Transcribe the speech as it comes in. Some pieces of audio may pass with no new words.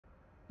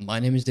My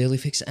name is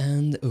Dyslectic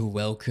and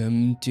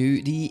welcome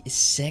to the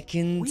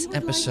second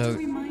episode.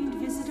 We would like to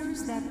remind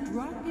visitors that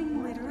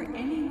dropping litter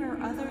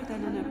anywhere other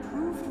than an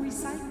approved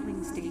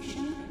recycling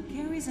station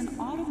carries an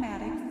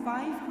automatic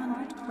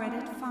 500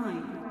 credit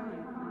fine.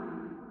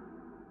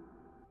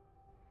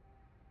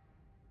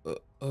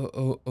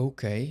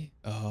 Okay.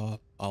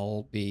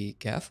 I'll be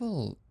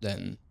careful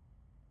then.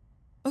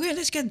 Okay,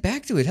 let's get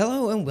back to it.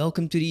 Hello and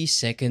welcome to the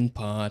second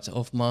part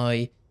of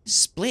my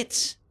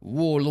Split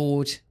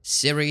Warlord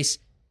series.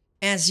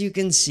 As you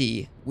can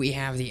see, we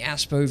have the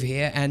asp over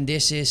here, and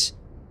this is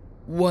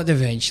what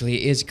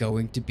eventually is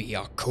going to be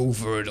our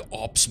covert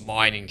ops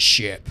mining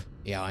ship.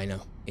 Yeah, I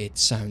know. It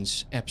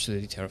sounds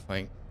absolutely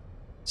terrifying.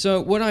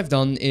 So what I've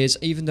done is,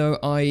 even though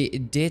I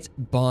did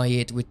buy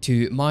it with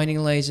 2 mining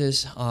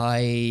lasers,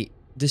 I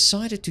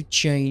decided to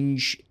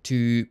change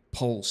to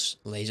pulse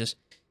lasers.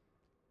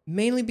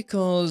 Mainly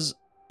because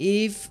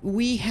if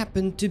we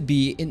happen to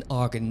be in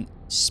Argon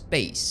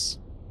space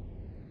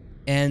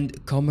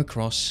and come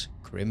across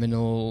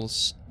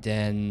criminals,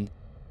 then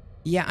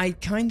yeah, I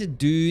kind of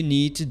do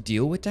need to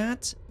deal with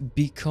that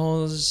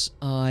because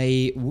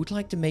I would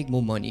like to make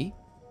more money.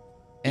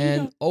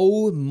 And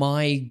oh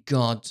my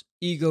god,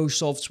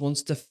 EgoSofts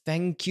wants to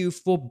thank you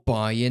for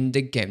buying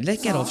the game.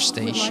 Let's get off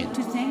station. We'd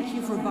like to thank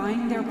you for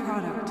buying their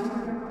product.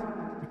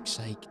 For frick's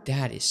sake,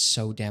 that is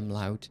so damn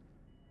loud.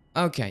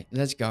 Okay,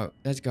 let's go,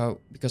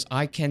 because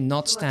I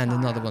cannot stand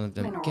another one of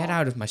them. Get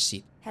out of my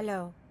seat.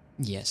 Hello.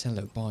 Yes,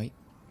 hello, bye.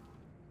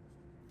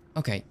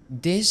 Okay,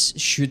 this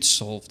should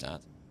solve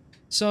that.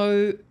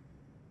 So,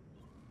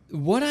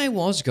 what I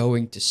was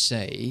going to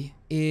say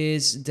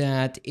is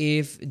that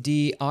if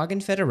the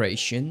Argon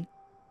Federation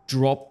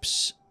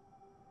drops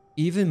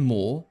even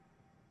more,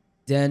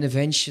 then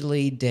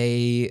eventually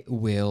they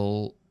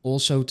will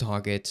also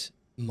target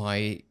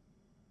my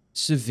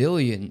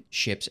civilian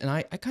ships. And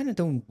I kind of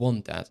don't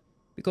want that,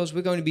 because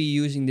we're going to be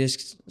using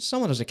this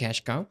somewhat as a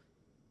cash cow.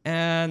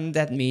 And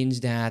that means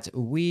that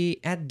we,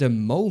 at the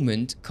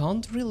moment,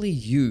 can't really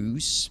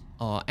use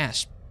our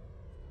ASP.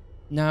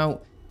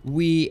 Now,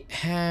 we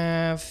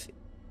have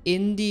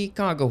in the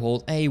cargo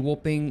hold a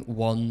whopping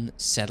 1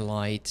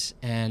 satellite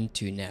and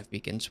 2 nav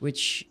beacons,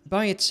 which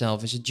by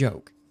itself is a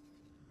joke.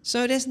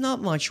 So there's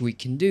not much we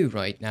can do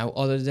right now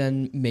other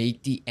than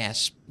make the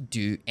ASP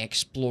do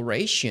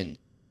exploration.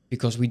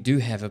 Because we do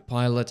have a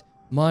pilot,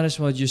 might as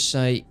well just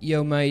say,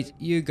 yo mate,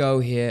 you go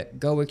here,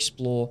 go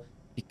explore,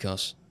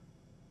 because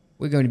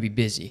we're going to be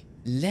busy.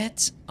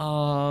 Let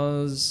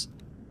us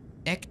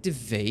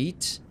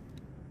activate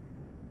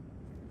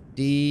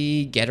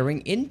the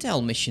gathering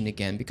intel mission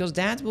again, because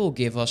that will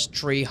give us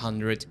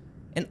 300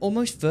 and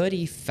almost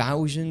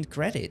 30,000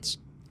 credits.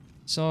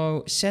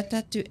 So set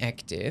that to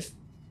active,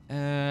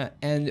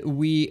 and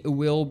we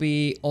will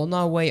be on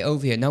our way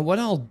over here. Now what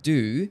I'll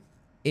do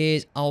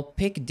is I'll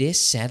pick this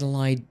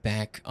satellite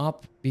back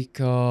up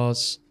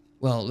because,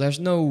 well, there's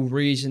no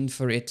reason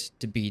for it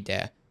to be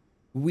there.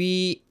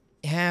 We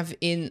have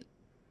in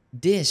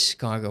this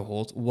cargo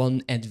hold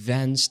 1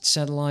 advanced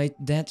satellite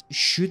that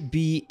should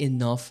be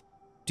enough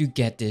to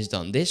get this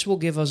done. This will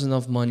give us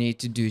enough money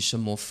to do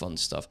some more fun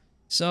stuff.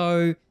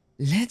 So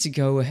let's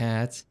go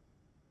ahead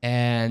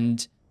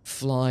and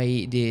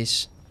fly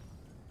this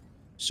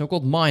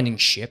so-called mining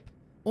ship.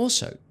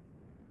 Also,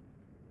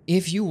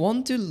 if you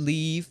want to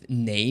leave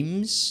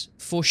names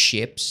for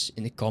ships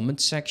in the comment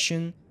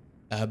section,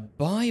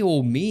 by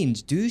all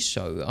means do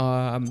so.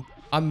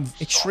 I'm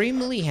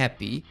extremely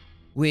happy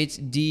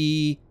with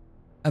the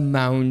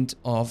amount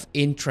of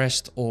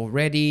interest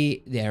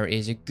already. There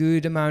is a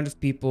good amount of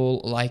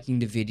people liking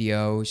the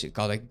videos. It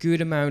got a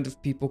good amount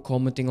of people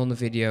commenting on the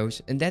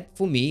videos. And that,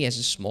 for me, as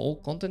a small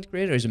content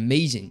creator, is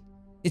amazing.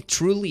 It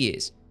truly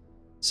is.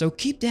 So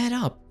keep that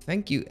up.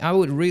 Thank you. I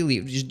would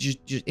really, just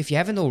if you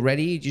haven't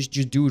already, just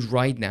do it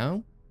right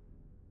now.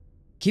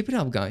 Keep it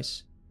up,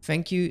 guys.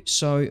 Thank you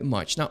so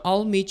much. Now,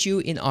 I'll meet you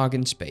in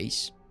Argon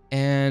space,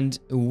 and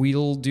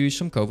we'll do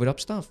some covert up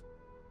stuff.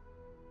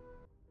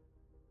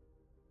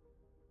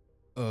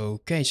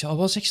 Okay, so I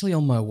was actually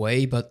on my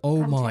way, but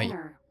oh my,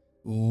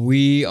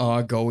 we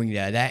are going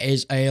there. That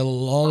is a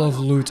lot of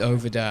loot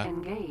over there.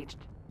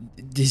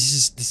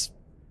 It's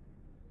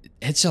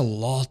a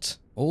lot.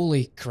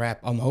 Holy crap,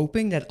 I'm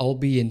hoping that I'll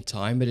be in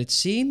time, but it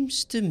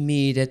seems to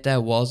me that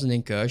there was an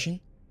incursion.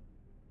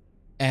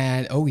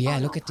 And oh yeah,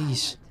 look at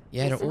these.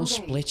 Yeah, they're all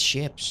split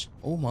ships.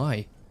 Oh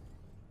my.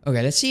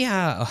 Okay, let's see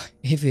how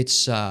if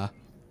it's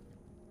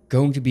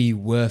going to be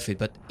worth it,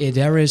 but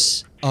there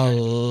is a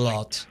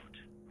lot.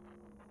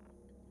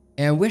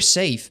 And we're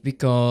safe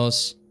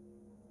because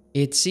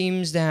it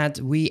seems that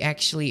we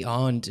actually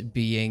aren't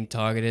being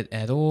targeted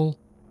at all.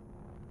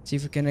 See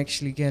if we can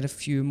actually get a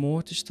few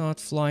more to start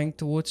flying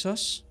towards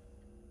us.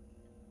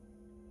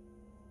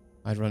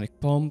 Ironic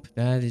pump,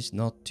 that is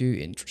not too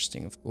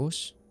interesting, of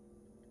course.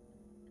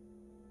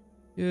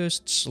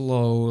 Just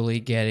slowly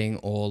getting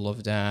all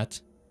of that.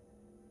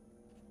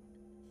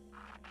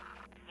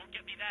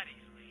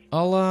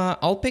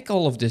 I'll pick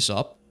all of this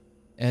up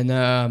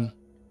and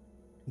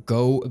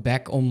go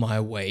back on my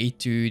way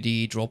to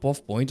the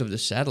drop-off point of the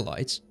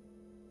satellites.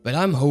 But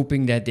I'm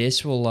hoping that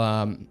this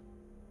will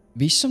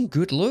be some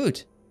good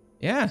loot.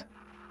 Yeah.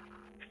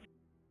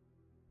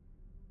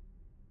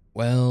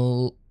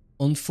 Well,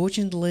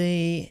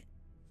 unfortunately,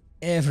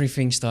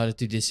 everything started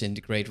to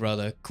disintegrate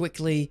rather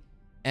quickly.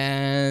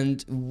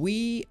 And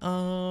we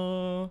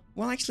are...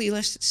 Well, actually,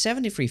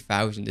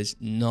 73,000 is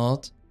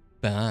not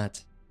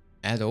bad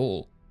at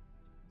all.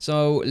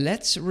 So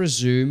let's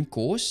resume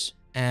course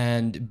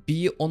and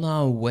be on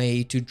our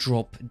way to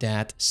drop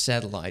that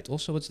satellite.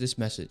 Also, what's this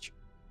message?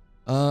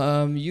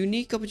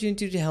 Unique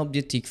opportunity to help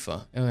the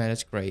Tikva. Oh yeah,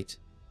 that's great.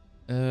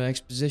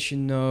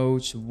 Exposition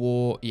notes,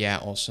 war. Yeah,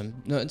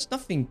 awesome. No, it's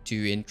nothing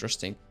too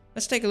interesting.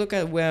 Let's take a look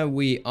at where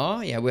we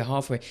are. Yeah, we're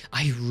halfway.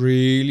 I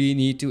really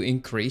need to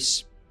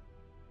increase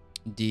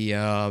the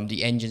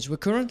engines. We're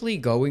currently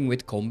going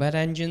with combat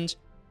engines.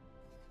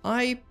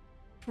 I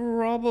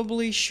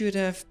probably should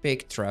have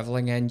picked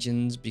traveling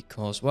engines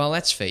because, well,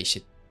 let's face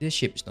it, this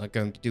ship is not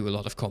going to do a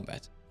lot of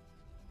combat.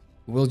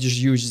 We'll just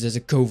use it as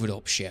a covert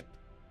op ship.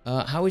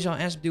 How is our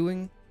ASP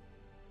doing?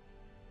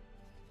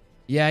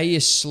 Yeah, he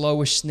is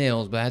slow as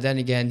snails, but then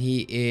again,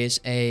 he is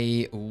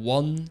a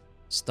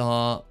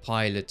 1-star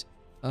pilot.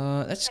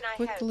 Let's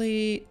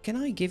quickly... Can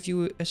I give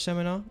you a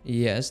seminar?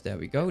 Yes, there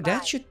we go.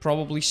 That should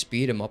probably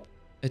speed him up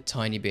a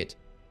tiny bit.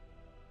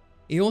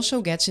 He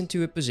also gets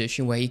into a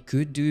position where he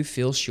could do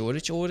fill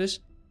shortage orders.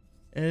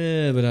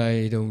 But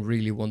I don't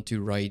really want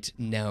to right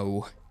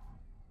now.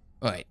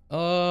 Alright,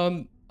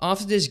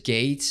 after this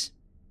gate...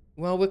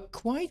 Well, we're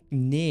quite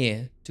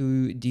near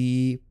to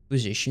the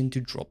position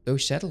to drop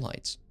those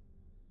satellites.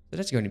 So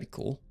that's going to be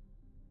cool.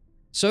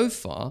 So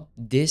far,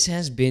 this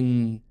has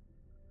been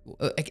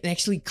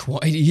actually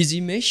quite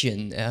easy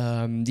mission.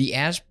 The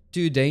ASP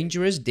too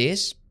dangerous,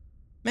 this,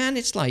 man,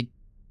 it's like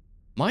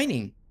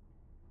mining.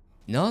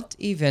 Not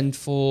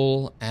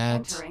eventful at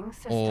Entering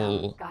system,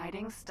 all.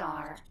 Guiding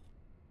star.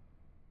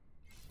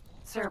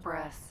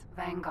 Cerberus,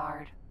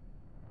 Vanguard.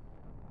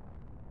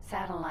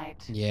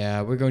 Satellite.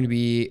 Yeah, we're going to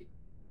be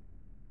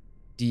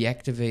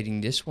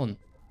deactivating this one.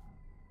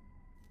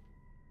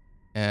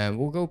 And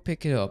we'll go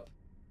pick it up.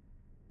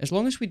 As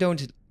long as we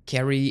don't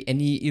carry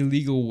any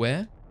illegal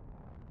wear.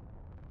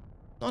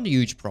 Not a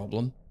huge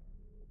problem.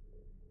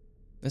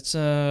 Let's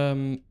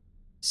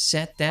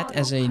set that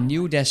as a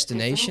new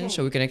destination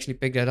so we can actually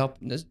pick that up.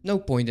 There's no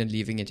point in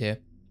leaving it here.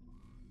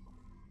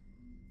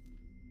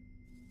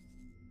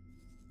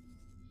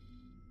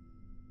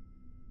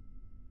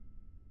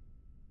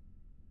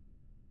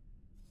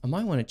 I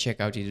might want to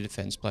check out the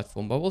defense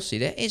platform, but we'll see.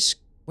 There is...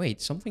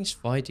 Wait, something's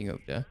fighting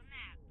over there.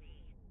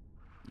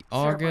 The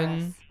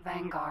Argon...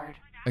 Vanguard.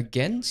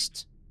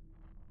 Against?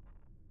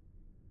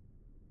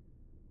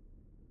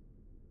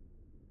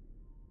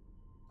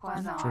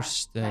 Quasar,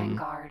 Interesting.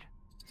 Vanguard.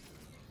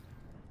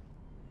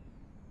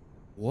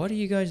 What are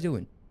you guys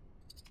doing?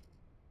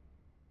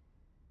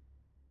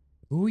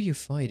 Who are you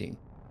fighting?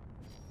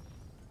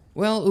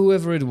 Well,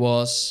 whoever it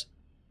was,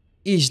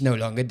 is no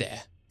longer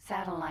there.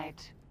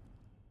 Satellite.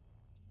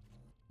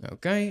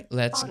 Okay,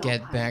 let's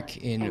get Autopilot back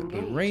in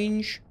engaged.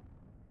 range.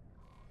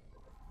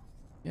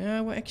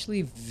 Yeah, we're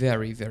actually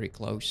very, very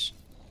close.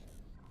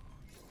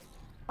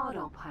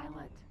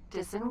 Autopilot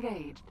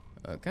disengaged.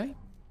 Okay,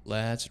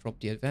 let's drop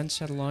the advanced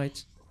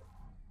satellite.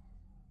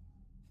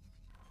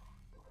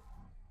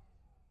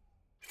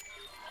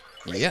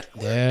 Yeah,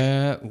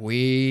 there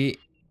we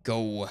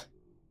go.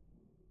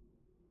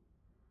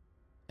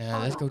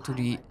 Let's go to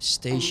the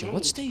station.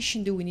 What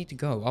station do we need to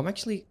go? I'm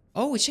actually...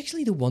 Oh, it's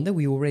actually the one that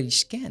we already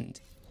scanned.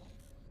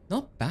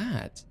 Not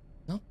bad.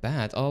 Not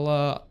bad.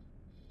 I'll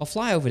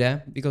fly over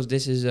there because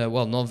this is,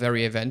 well, not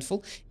very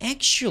eventful.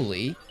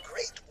 Actually...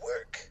 Great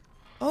work.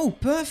 Oh,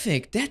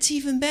 perfect. That's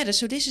even better.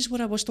 So this is what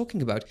I was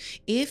talking about.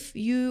 If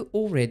you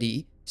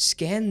already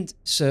scanned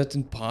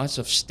certain parts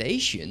of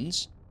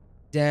stations,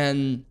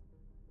 then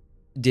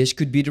this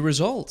could be the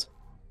result.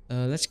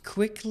 Let's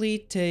quickly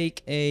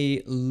take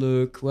a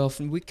look. Well,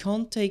 we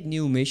can't take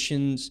new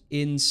missions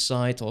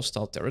inside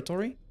hostile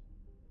territory.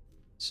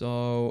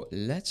 So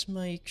let's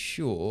make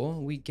sure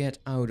we get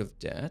out of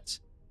that.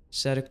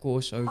 Set a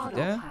course over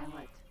there.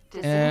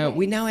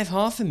 We now have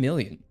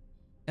 500,000.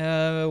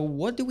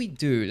 What do we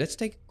do? Let's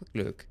take a quick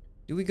look.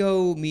 Do we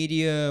go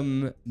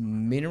medium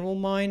mineral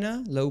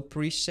miner? Low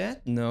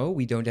preset? No,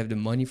 we don't have the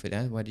money for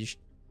that.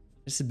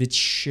 That's a bit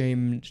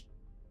shamed.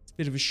 It's a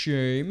bit of a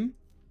shame.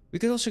 We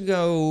could also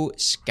go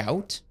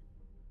scout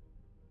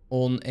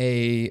on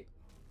a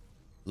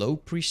low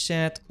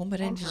preset. Combat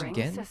engines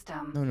again?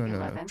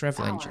 No.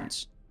 Travel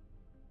engines.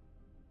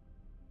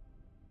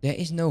 There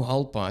is no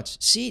hull parts.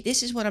 See,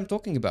 this is what I'm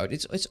talking about.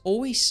 It's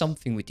always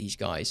something with these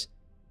guys.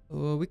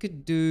 We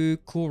could do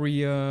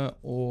Korea,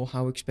 or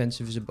how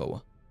expensive is a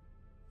boa?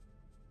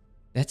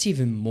 That's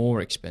even more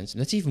expensive.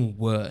 That's even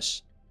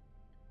worse.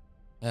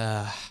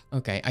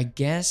 Okay, I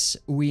guess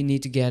we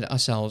need to get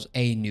ourselves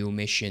a new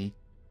mission.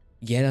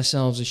 Get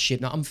ourselves a ship.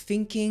 Now, I'm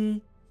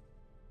thinking...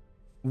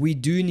 we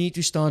do need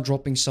to start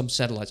dropping some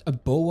satellites. A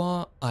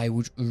boa, I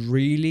would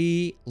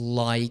really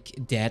like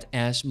that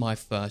as my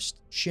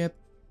first ship.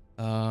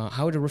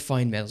 How are the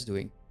refined metals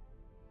doing?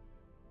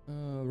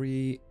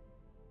 Refined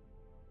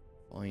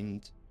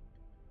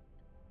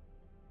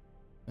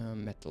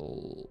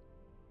metal.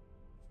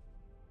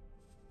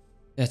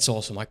 That's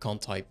awesome. I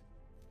can't type.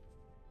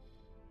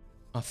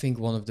 I think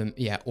one of them,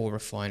 yeah, or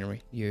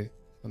refinery. You,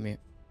 come here.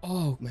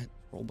 Oh man,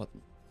 roll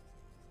button.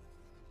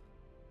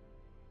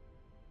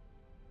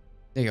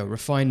 There you go,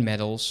 refined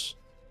metals.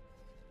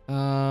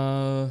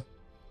 That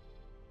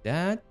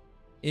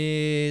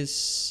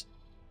is...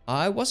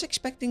 I was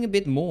expecting a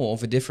bit more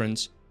of a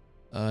difference.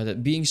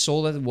 That being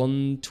sold at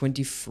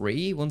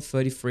 123,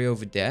 133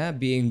 over there,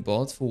 being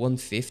bought for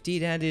 150,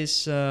 that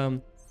is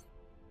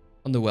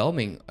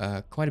underwhelming.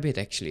 Quite a bit,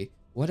 actually.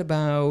 What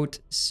about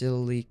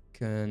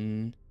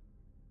silicon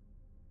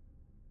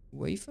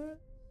wafer?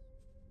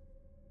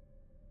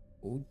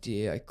 Oh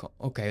dear, I can't...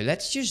 Okay,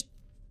 let's just...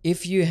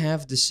 If you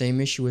have the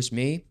same issue as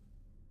me,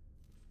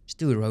 just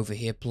do it over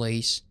here,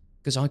 please.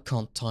 Because I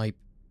can't type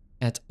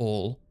at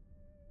all.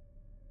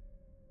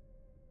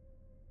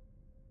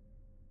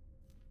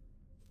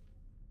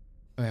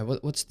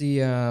 Alright, what's the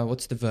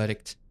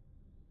verdict?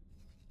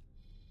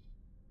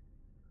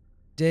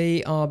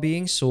 They are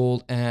being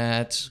sold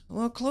at,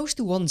 well, close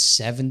to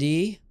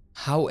 170.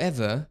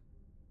 However,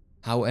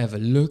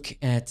 look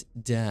at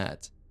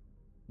that.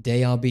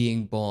 They are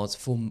being bought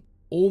for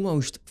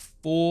almost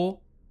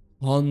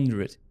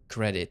 400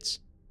 credits.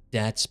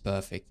 That's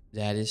perfect.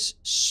 That is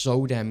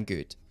so damn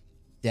good.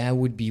 That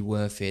would be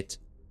worth it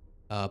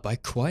by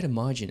quite a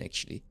margin,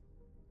 actually.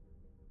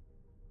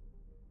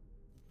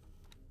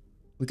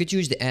 We could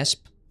use the ESP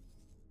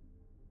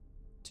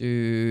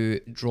to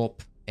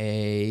drop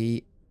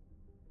a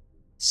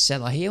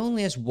seller. He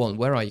only has one.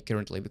 Where are you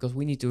currently? Because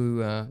we need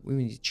to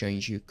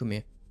change you. Come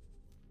here.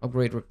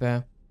 Upgrade,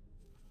 repair.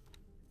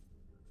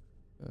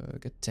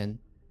 Get 10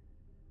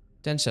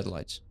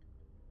 satellites.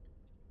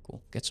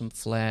 Cool. Get some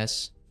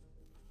flares.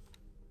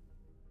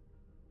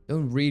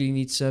 Don't really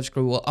need service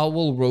crew. Well, I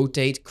will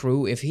rotate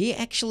crew. If he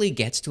actually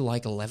gets to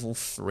like a level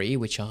 3,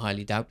 which I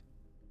highly doubt,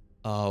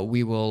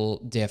 we will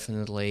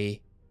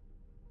definitely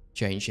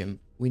change him.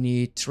 We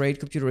need trade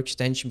computer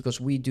extension because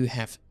we do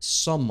have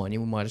some money.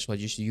 We might as well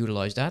just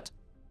utilize that.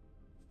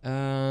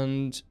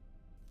 And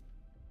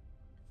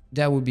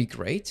that would be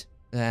great.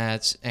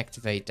 Let's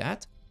activate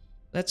that.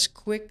 Let's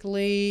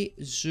quickly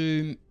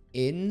zoom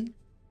in.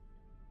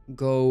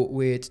 Go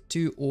with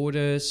 2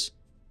 orders.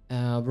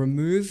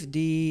 Remove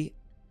the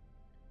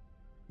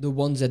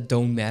ones that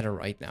don't matter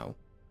right now.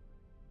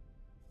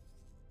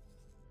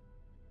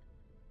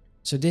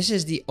 So this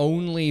is the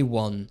only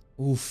one.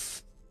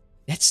 Oof.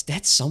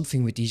 That's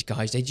something with these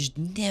guys. They just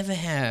never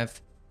have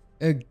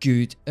a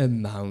good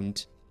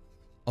amount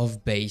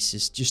of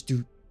bases just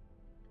to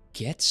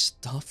get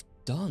stuff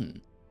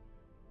done.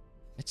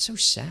 That's so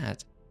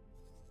sad.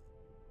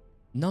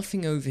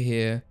 Nothing over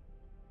here.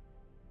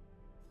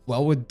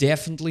 Well, we're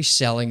definitely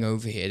selling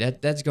over here.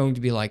 That's going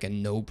to be like a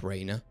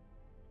no-brainer.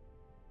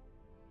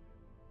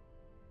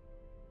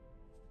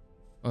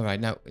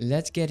 Alright, now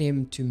let's get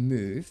him to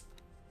move.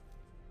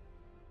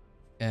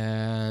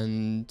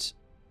 And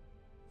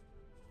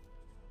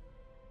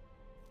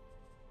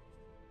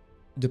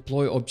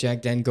deploy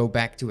object, then go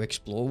back to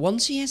explore.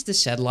 Once he has the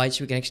satellites,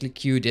 we can actually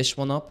queue this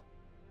one up.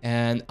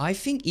 And I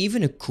think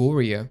even a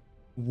courier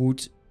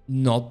would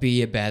not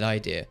be a bad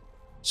idea.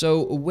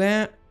 So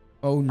where...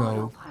 Oh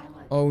no.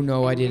 Oh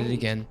no, I did it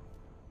again.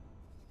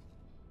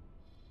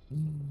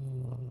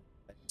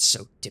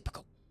 So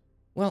typical.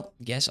 Well,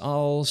 guess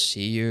I'll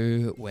see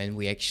you when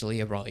we actually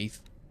arrive.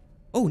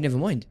 Oh, never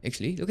mind.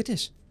 Actually, look at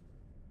this.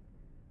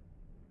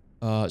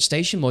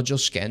 Station module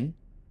scan.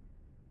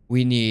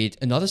 We need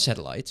another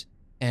satellite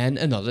and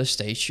another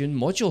station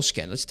module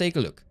scan. Let's take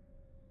a look.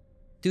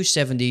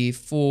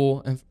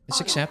 274 and let's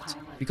accept,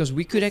 because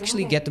we could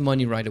actually get the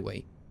money right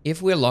away.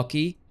 If we're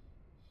lucky,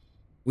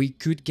 we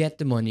could get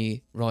the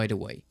money right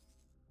away.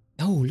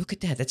 Oh, look at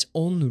that. That's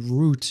en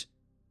route.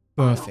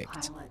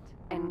 Perfect.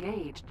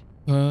 Engaged.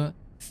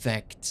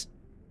 Perfect.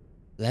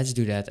 Let's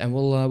do that. And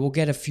we'll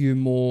get a few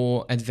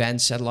more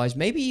advanced satellites.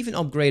 Maybe even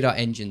upgrade our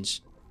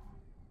engines.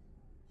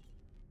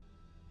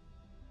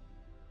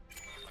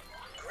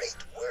 Great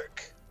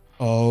work.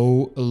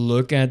 Oh,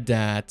 look at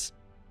that.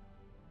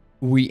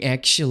 We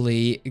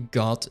actually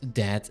got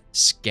that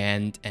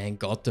scanned and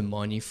got the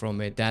money from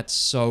it. That's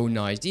so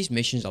nice. These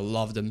missions, I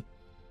love them.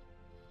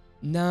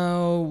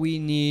 Now we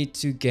need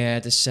to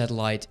get a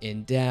satellite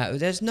in there.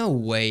 There's no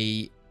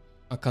way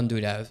I can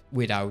do that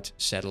without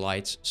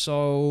satellites.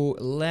 So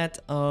let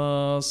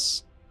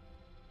us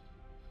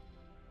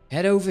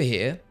head over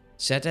here,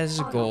 set that as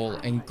a goal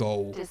and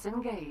go.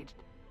 Disengaged.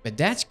 But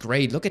that's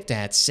great. Look at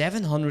that.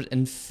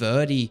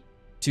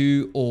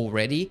 732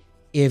 already.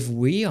 If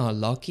we are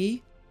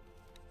lucky.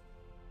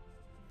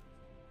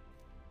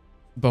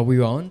 But we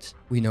aren't.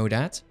 We know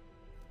that.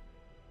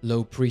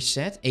 Low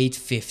preset.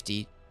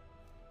 850.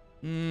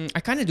 I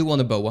kind of do want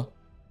a boa.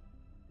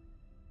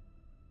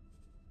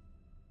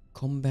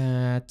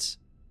 Combat.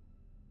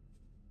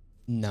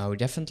 No,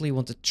 definitely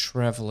want the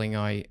traveling,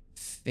 I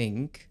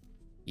think.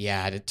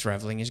 Yeah, the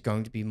traveling is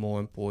going to be more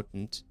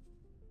important.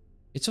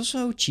 It's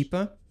also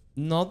cheaper.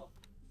 Not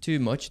too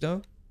much,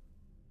 though.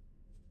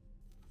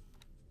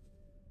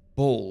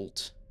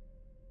 Bold.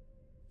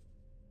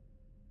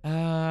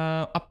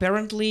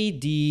 Apparently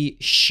the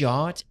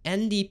shard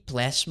and the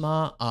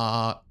plasma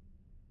are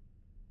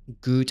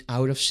good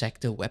out of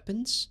sector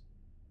weapons.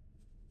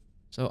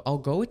 So I'll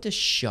go with the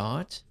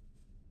shard.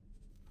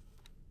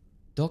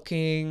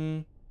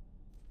 Docking.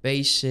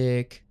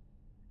 Basic.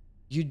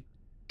 You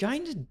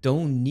kind of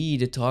don't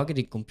need a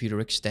targeting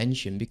computer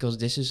extension because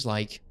this is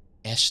like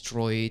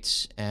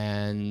asteroids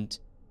and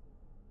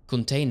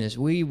containers.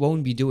 We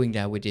won't be doing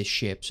that with this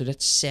ship. So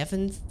that's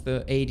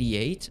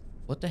 788.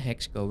 What the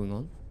heck's going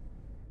on?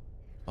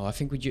 Oh, I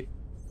think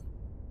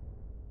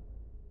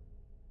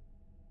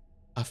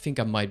I think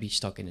I might be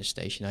stuck in a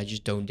station. I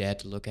just don't dare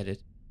to look at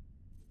it.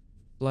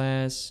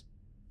 Class.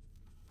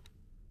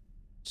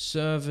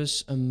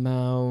 Service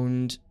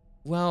amount.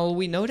 Well,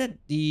 we know that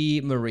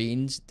the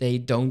Marines, they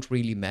don't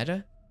really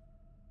matter.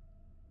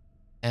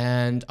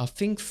 And I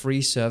think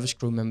 3 service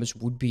crew members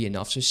would be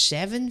enough. So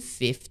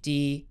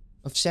 750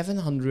 of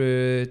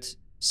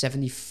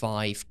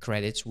 775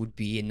 credits would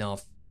be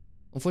enough.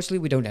 Unfortunately,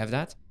 we don't have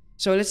that.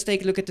 So let's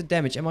take a look at the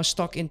damage. Am I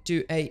stuck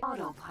into a...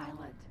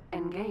 Autopilot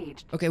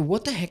engaged. Okay,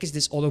 what the heck is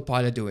this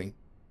autopilot doing?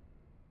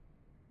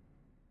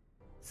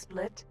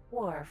 Split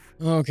wharf.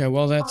 Okay,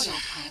 well that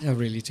Autopilot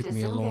really took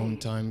me a long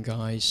disengaged. time,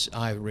 guys.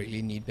 I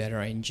really need better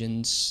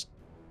engines.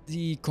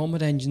 The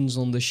combat engines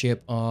on the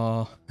ship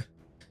are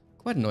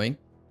quite annoying.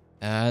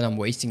 And I'm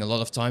wasting a lot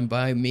of time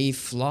by me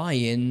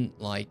flying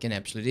like an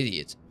absolute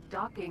idiot.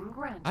 Docking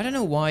granted. I don't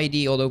know why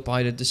the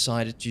autopilot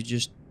decided to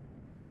just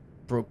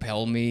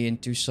propel me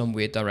into some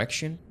weird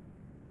direction.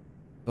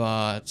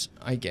 But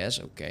I guess,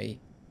 okay.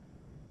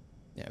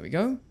 There we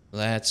go.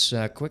 Let's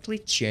quickly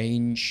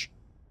change.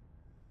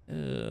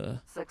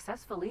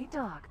 Successfully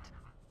docked.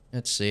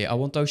 Let's see. I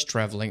want those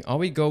traveling. Are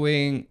we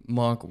going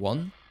Mark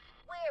 1?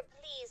 We're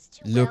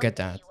pleased to Look at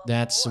welcome that. you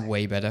That's aboard.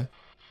 way better.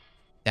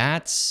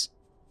 That's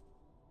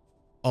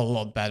a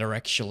lot better,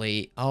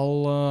 actually.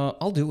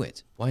 I'll do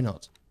it. Why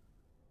not?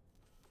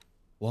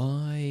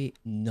 Why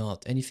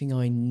not? Anything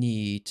I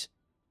need?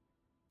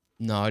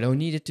 No, I don't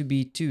need it to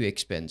be too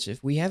expensive.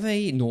 We have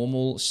a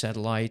normal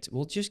satellite.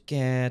 We'll just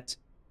get...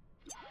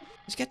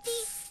 Let's get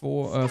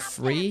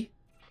three.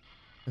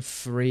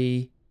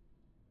 Free.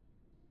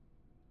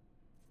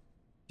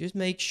 Just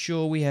make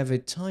sure we have a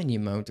tiny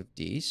amount of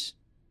these.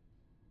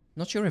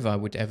 Not sure if I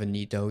would ever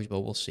need those,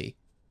 but we'll see.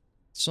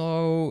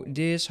 So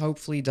this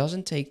hopefully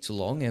doesn't take too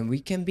long and we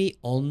can be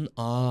on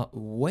our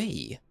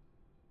way.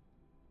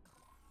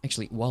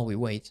 Actually, while we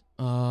wait,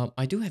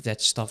 I do have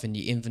that stuff in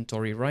the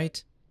inventory,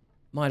 right?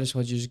 Might as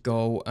well just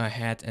go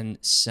ahead and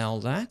sell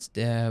that.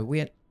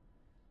 We're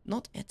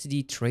not at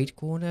the trade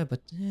corner,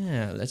 but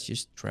yeah, let's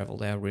just travel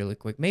there really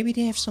quick. Maybe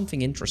they have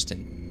something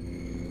interesting.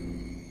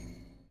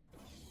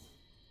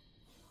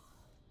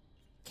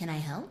 Can I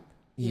help?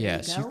 Here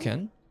Yes, we you go.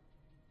 can.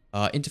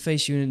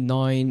 Interface unit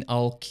 9.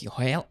 I'll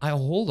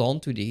hold on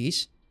to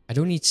these. I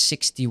don't need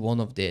 61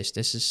 of this.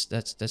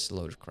 That's a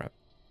load of crap.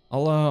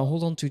 I'll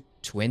hold on to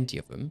 20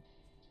 of them.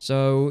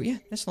 So yeah,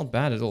 that's not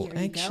bad at all.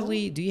 Here you go.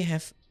 Actually, do you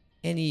have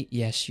any?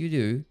 Yes, you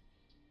do.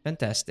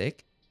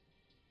 Fantastic.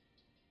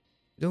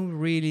 Don't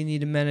really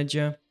need a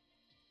manager.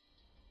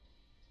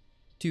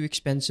 Too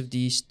expensive,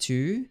 these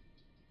two.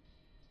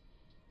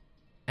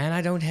 And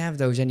I don't have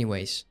those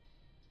anyways.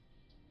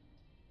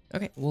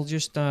 Okay, we'll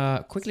just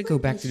quickly go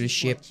back to the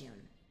ship.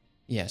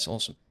 Yes,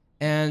 awesome.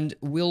 And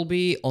we'll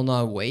be on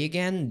our way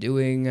again,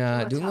 doing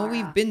what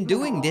we've been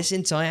doing this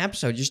entire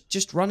episode.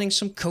 Just running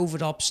some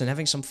covert ops and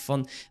having some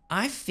fun.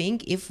 I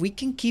think if we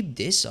can keep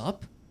this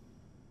up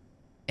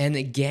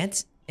and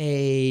get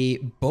a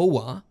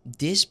BOA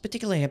this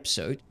particular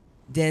episode,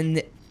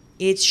 then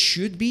it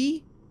should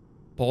be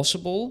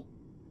possible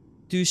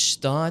to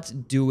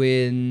start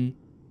doing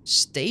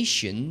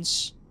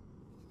stations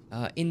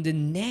in the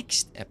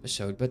next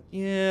episode. But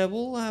yeah,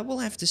 we'll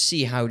have to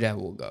see how that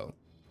will go.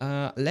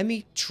 Let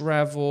me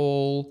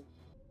travel.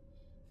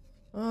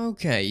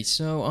 Okay,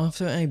 so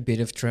after a bit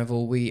of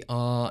travel, we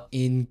are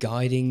in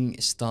guiding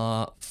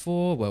star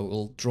 4, where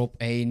we'll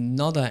drop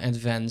another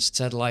advanced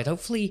satellite.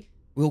 Hopefully,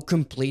 we'll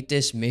complete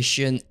this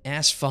mission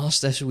as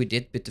fast as we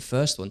did with the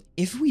first one.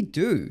 If we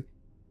do,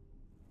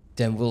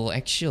 then we'll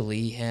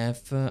actually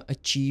have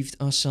achieved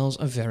ourselves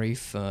a very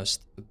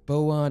first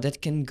BOA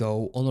that can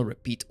go on a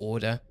repeat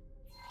order,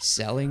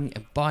 selling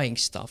and buying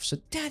stuff. So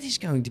that is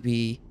going to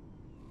be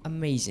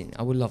amazing.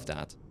 I would love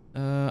that.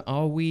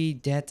 Are we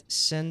dead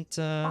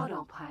center?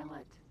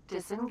 Autopilot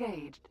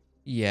disengaged.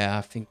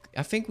 Yeah,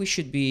 I think we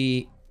should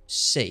be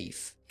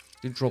safe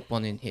to drop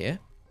one in here.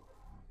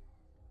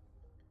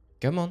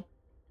 Come on.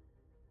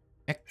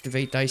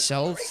 Activate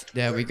thyself.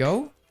 There we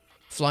go.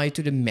 Fly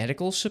to the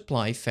medical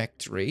supply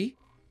factory.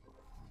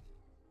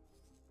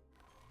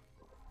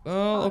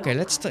 Well, okay,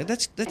 let's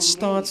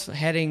start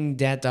heading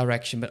that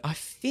direction. But I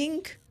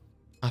think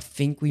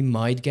we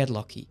might get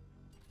lucky.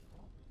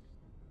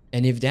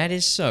 And if that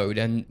is so,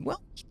 then,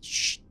 well,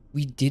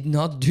 we did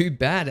not do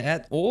bad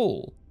at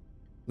all.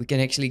 We can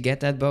actually get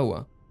that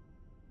boa.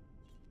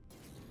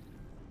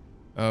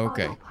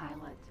 Okay.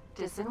 Autopilot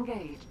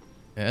disengaged.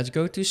 Let's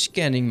go to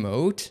scanning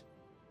mode.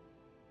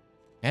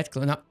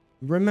 Now,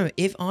 remember,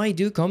 if I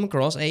do come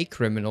across a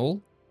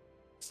criminal,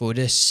 for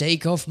the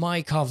sake of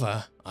my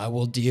cover, I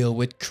will deal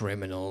with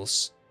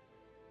criminals.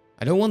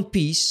 I don't want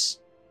peace.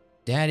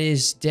 That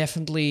is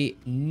definitely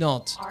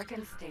not.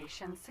 Argon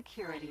Station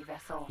security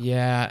vessel.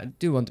 Yeah, I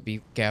do want to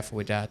be careful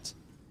with that.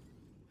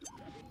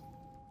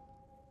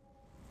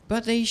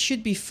 But they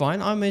should be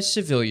fine. I'm a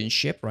civilian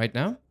ship right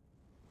now.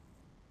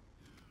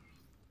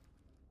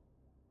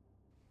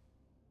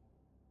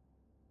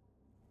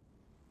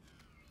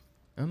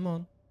 Come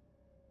on.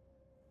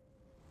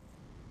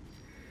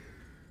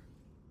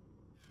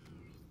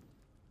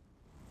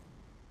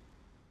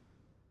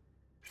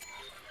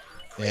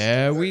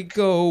 There we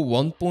go.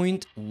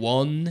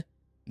 1.1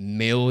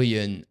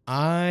 million.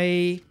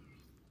 I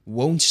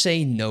won't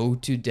say no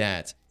to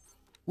that.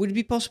 Would it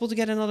be possible to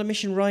get another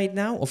mission right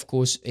now? Of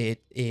course,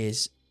 it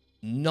is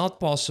not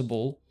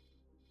possible.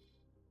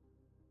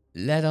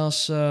 Let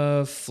us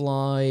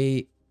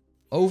fly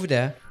over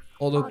there.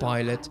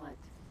 Autopilot.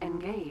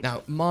 Engaged.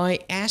 Now, my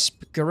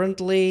ASP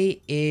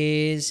currently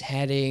is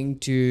heading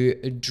to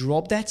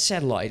drop that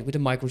satellite with a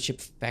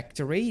microchip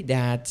factory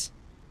that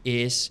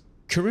is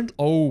current.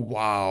 Oh,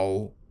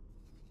 wow.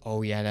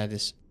 Oh, yeah, that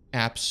is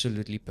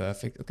absolutely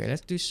perfect. Okay,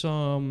 let's do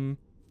some...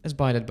 Let's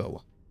buy that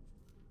boa.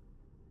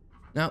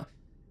 Now,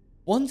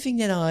 one thing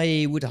that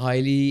I would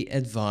highly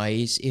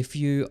advise if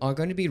you are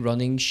going to be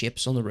running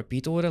ships on a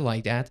repeat order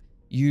like that,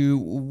 you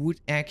would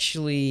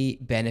actually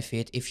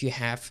benefit if you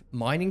have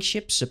mining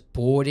ships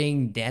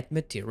supporting that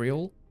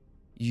material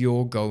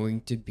you're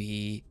going to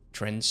be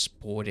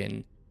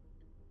transporting.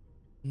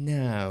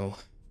 Now,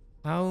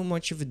 how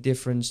much of a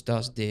difference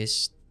does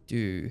this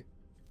do?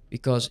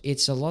 Because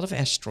it's a lot of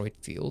asteroid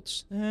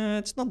fields.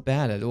 It's not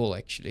bad at all,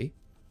 actually.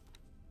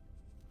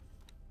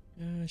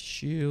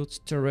 Shields,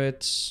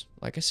 turrets,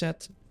 like I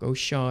said, go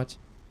shot.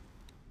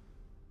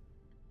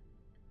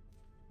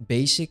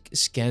 Basic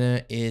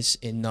scanner is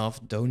enough,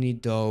 don't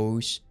need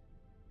those.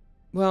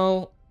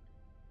 Well,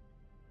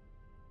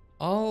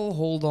 I'll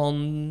hold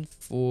on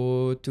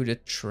to the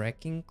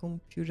tracking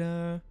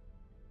computer.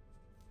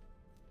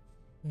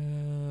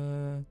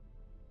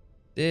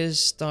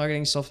 This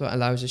targeting software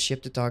allows the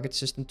ship to target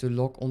system to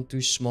lock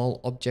onto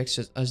small objects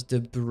such as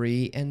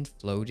debris and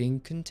floating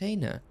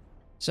container.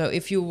 So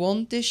if you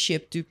want this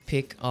ship to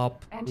pick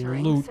up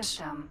loot,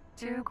 system.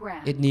 2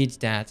 grand. it needs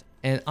that.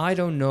 And I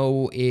don't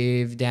know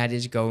if that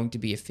is going to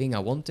be a thing I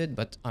wanted,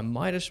 but I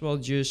might as well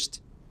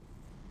just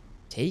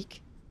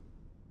take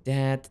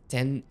that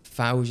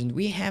 10,000.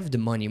 We have the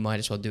money, might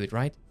as well do it,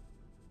 right?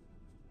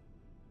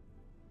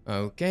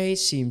 Okay,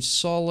 seems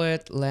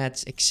solid.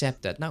 Let's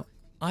accept that. Now,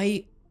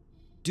 I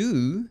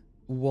do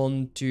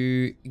want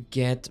to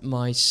get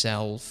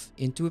myself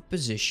into a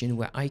position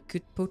where I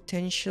could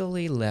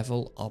potentially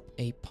level up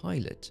a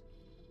pilot.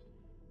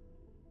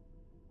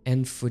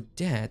 And for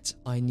that,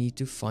 I need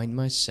to find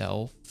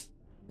myself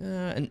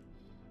an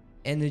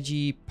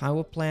energy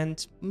power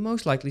plant,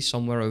 most likely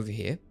somewhere over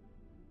here.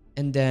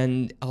 And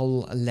then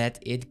I'll let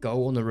it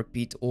go on a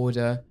repeat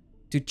order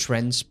to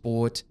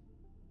transport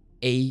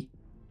a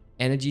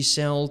energy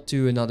cell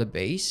to another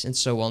base, and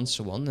so on,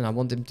 so on. And I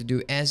want them to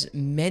do as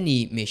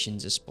many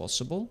missions as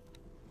possible.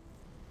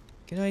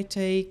 Can I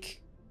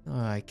take... Oh,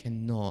 I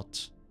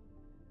cannot.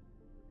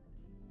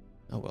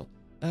 Oh well.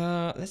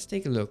 Let's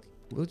take a look.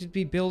 Will it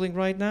be building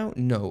right now?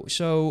 No.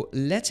 So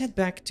let's head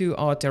back to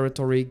our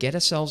territory, get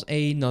ourselves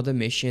another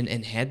mission,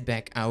 and head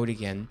back out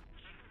again.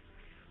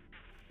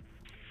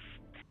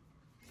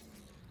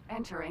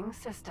 Entering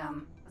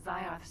system.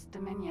 Zioth's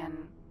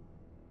Dominion.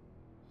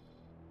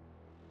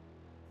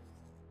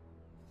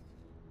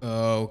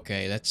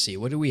 Okay, let's see.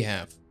 What do we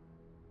have?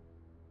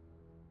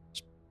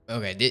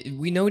 Okay,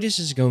 we know this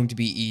is going to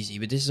be easy,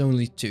 but this is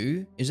only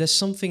 2. Is there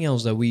something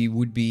else that we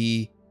would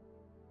be...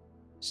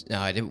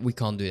 No, we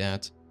can't do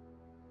that.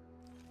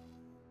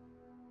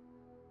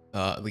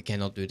 We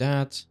cannot do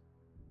that.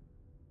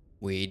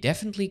 We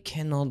definitely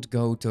cannot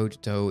go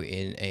toe-to-toe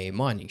in a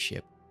mining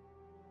ship.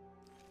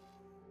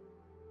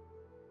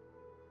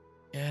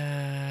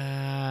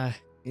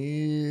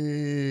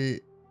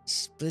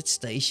 Split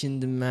station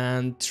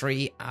demand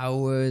 3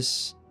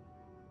 hours.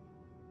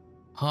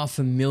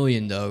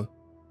 500,000 though.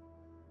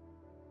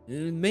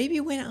 Maybe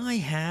when I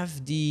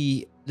have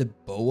the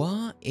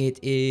boa, it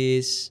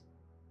is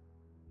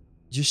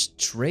just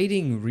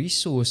trading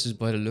resources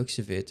by the looks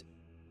of it.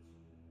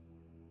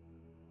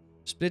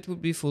 Split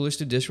would be foolish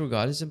to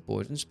disregard its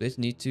importance. Split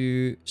need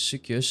to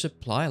secure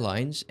supply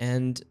lines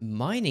and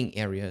mining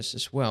areas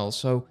as well.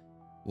 So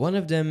one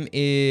of them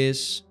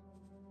is...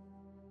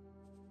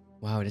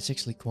 Wow, that's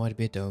actually quite a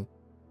bit though.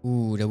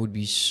 Ooh, that would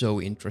be so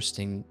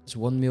interesting. It's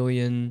 1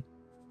 million.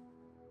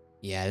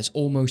 Yeah, that's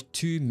almost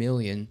 2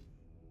 million.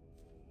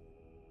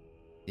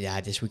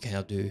 Yeah, this we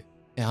cannot do.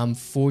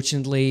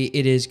 Unfortunately,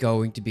 it is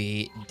going to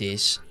be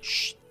this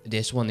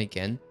one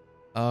again.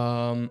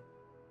 Where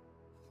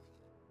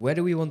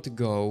do we want to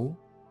go?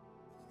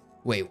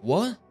 Wait,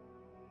 what?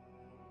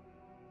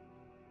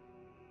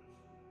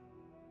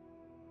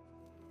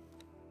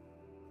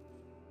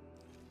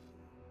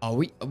 Are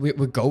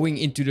we're going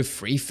into the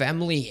free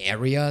family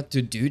area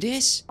to do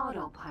this?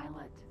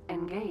 Autopilot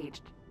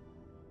engaged.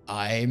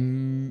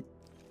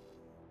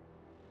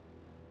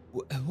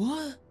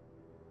 What?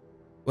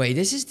 Wait,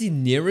 this is the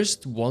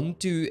nearest one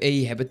to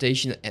a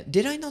habitation.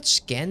 Did I not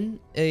scan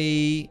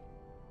a...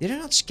 Did I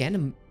not scan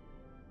a...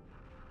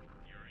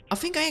 I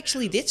think I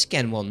actually did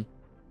scan one.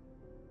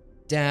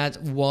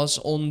 That was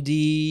on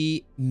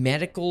the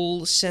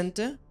medical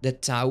center, the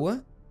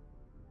tower.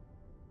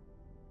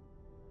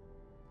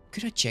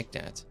 Could I check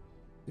that?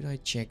 Could I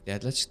check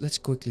that? Let's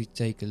quickly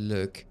take a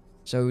look.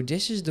 So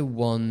this is the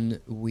one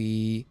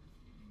we...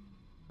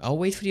 I'll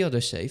wait for the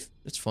other save.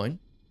 That's fine.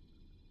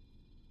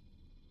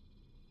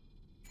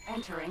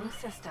 Entering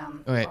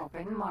system. Alright.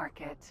 Open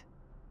market.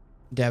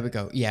 There we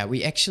go. Yeah,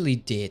 we actually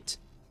did.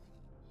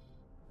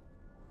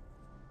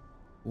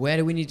 Where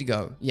do we need to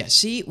go? Yeah,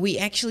 see, we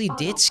actually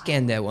did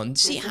scan that one.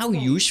 See how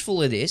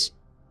useful it is?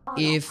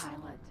 If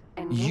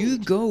you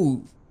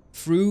go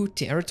through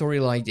territory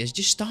like this,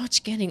 just start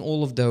scanning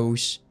all of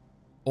those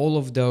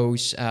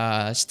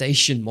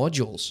station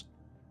modules.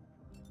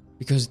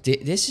 Because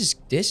this is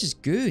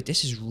good.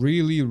 This is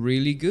really,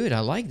 really good. I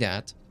like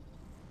that.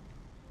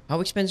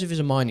 How expensive is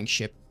a mining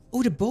ship?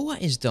 Oh, the boa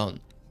is done.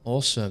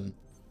 Awesome.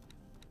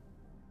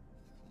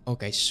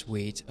 Okay,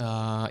 sweet.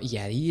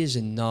 Yeah, he is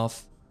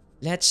enough.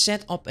 Let's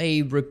set up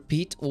a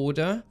repeat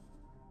order.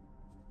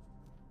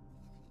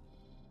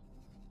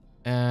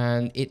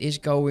 And it is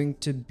going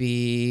to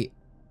be...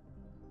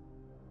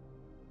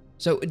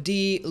 So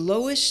the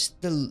lowest...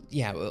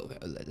 Yeah, well,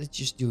 let's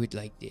just do it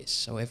like this.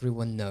 So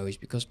everyone knows.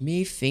 Because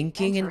me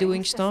thinking and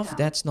doing stuff,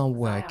 that's not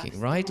working,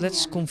 right?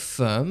 Let's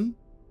confirm.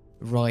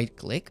 Right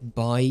click.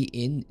 Buy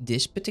in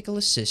this particular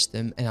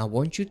system. And I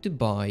want you to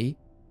buy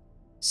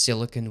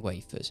silicon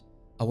wafers.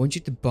 I want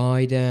you to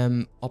buy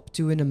them up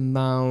to an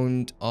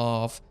amount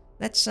of,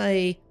 let's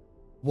say,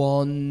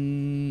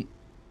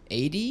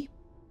 180.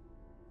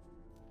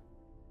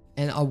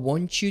 And I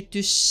want you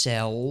to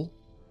sell...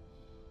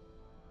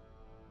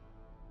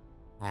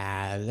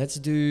 let's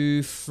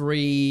do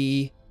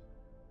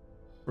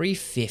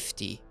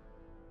 350.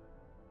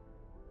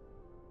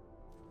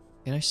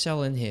 Can I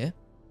sell in here?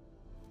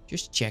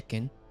 Just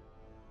checking.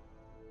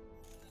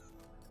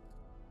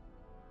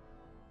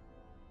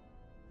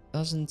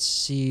 Doesn't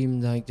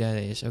seem like that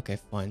is. Okay,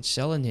 fine.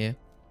 Sell in here.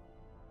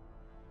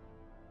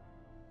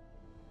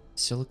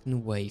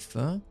 Silicon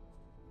wafer.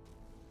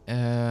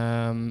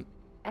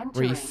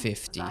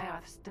 350.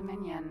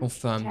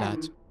 Confirm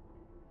that.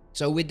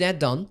 So with that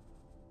done,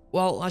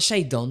 well, I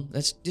say done.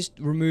 Let's just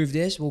remove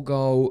this. We'll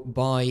go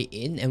buy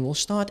in and we'll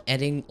start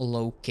adding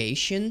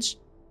locations.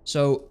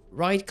 So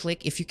right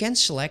click. If you can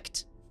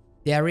select,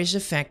 there is a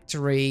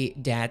factory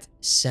that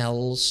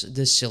sells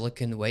the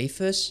silicon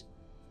wafers.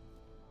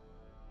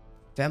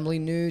 Family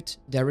nude,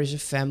 there is a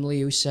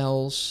family who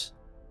sells.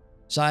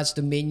 Sides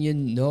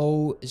Dominion,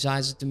 no.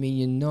 Sides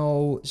Dominion,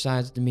 no.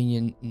 Sides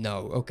Dominion,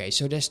 no. Okay,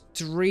 so there's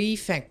 3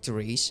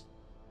 factories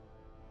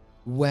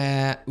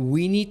where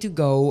we need to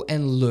go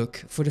and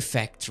look for the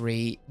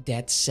factory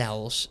that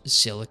sells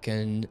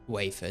silicon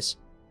wafers.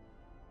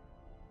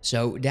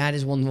 So that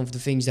is one of the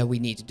things that we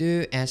need to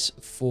do. As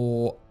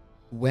for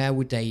where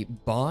would they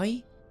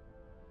buy?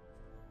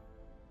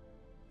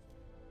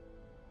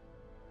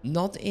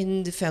 Not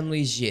in the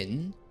family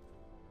Jin.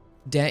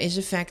 There is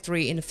a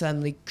factory in the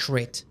family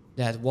Crit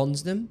that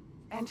wants them.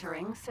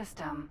 Entering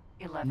system.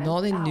 11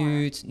 Not in hour.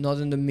 Nude, not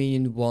in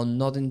Dominion 1,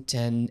 not in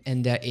 10,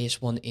 and there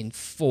is one in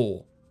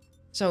 4.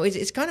 So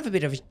it's kind of a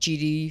bit of a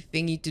cheaty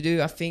thingy to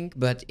do, I think.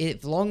 But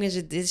as long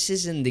as this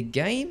is in the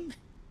game,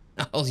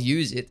 I'll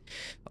use it.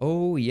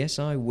 Oh, yes,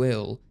 I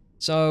will.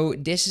 So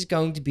this is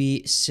going to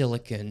be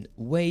silicon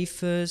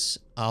wafers.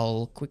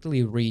 I'll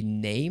quickly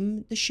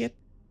rename the ship.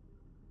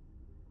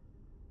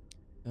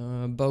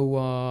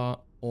 Boa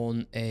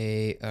on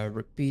a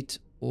repeat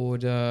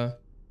order,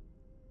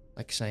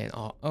 like say an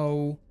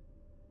RO,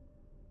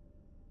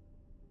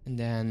 and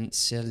then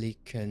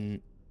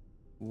silicon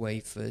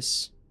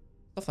wafers,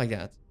 stuff like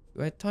that.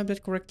 Do I type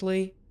that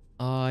correctly?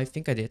 I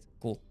think I did.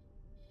 Cool.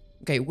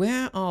 Okay,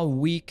 where are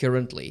we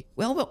currently?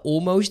 Well, we're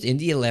almost in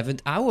the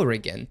 11th hour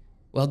again.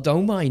 Well,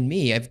 don't mind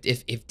me.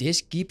 If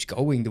this keeps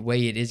going the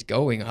way it is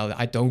going,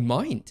 I don't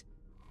mind.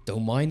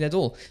 Don't mind at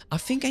all. I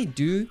think I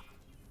do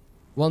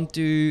want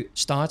to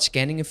start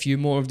scanning a few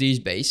more of these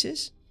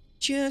bases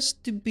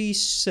just to be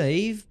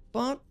safe,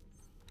 but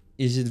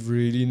is it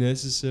really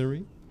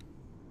necessary?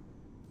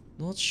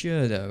 Not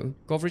sure though.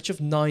 Coverage of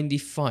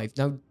 95.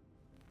 Now,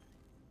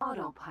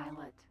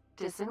 Autopilot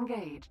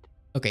disengaged.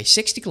 okay,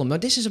 60 kilometers. Now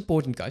this is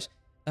important, guys.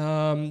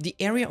 The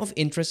area of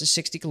interest is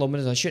 60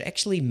 kilometers. I should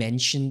actually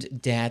mention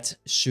that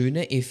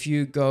sooner. If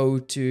you go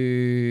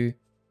to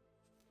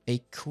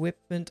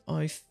equipment,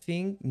 I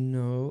think,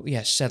 no,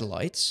 yeah,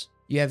 satellites.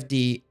 You have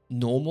the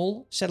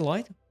normal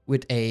satellite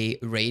with a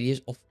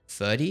radius of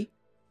 30.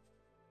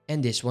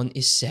 And this one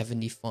is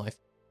 75.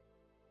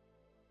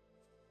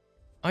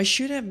 I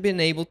should have been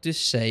able to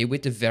say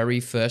with the very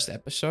first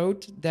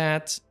episode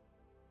that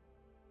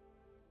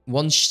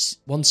one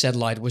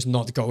satellite was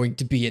not going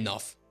to be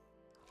enough.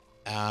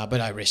 But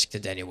I risked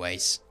it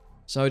anyways.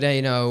 So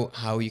they know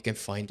how you can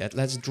find that.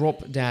 Let's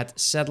drop that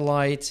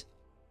satellite.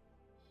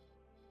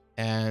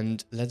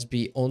 And let's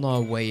be on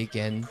our way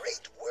again.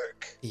 Great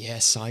work.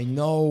 Yes, I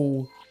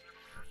know.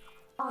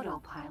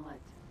 Autopilot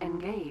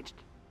engaged.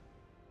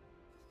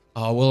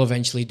 We'll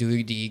eventually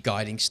do the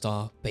guiding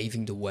star,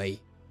 paving the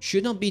way.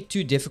 Should not be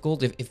too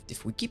difficult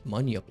if we keep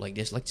money up like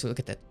this. Let's look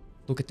at that.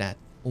 Look at that.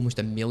 Almost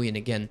 1 million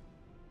again.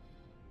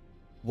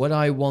 What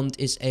I want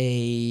is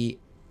a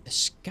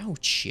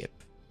scout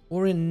ship.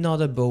 Or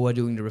another boa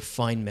doing the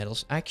refined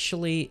metals.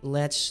 Actually,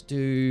 let's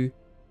do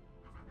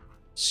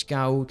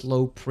scout,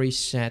 low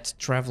preset,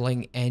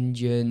 traveling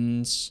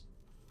engines.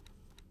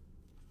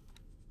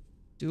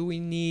 Do we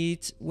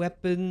need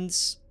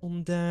weapons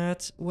on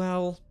that?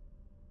 Well,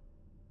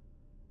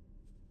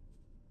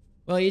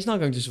 he's not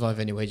going to survive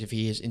anyways if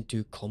he is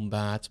into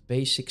combat.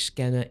 Basic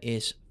scanner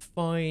is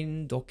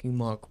fine. Docking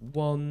Mark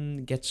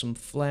 1. Get some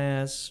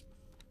flares.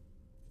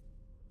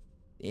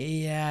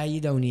 Yeah, you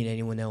don't need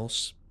anyone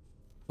else.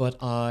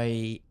 But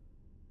let's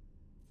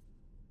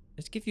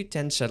give you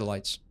 10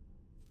 satellites.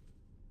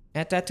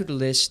 Add that to the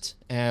list.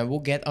 And we'll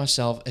get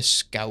ourselves a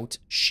scout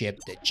ship,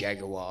 the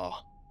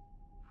Jaguar.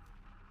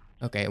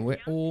 Okay, we're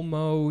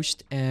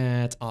almost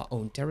at our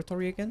own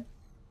territory again.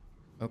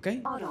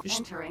 Okay. Auto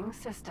entering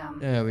system.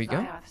 There we go.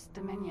 Zioth's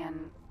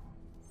Dominion.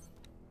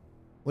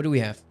 What do we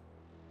have?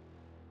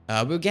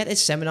 We'll get a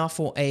seminar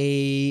for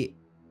a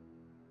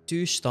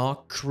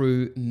 2-star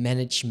crew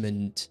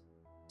management,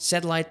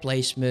 satellite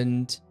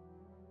placement,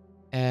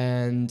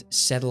 and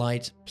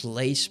satellite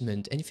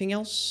placement. Anything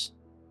else?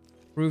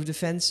 Proof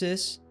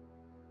defenses.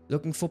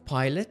 Looking for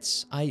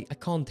pilots. I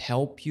can't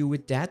help you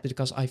with that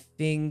because I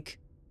think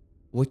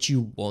what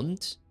you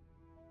want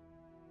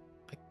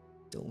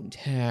don't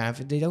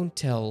have. They don't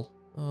tell.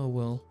 Oh,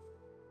 well.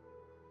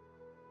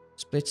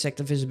 Split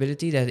sector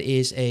visibility. That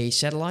is a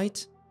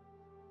satellite.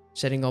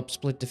 Setting up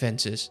split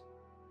defenses.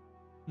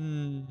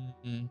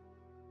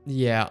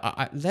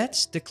 Yeah,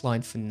 let's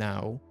decline for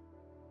now.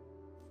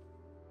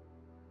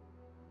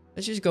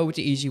 Let's just go with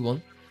the easy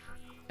one.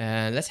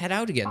 And let's head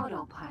out again.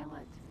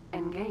 Autopilot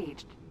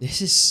engaged.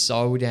 This is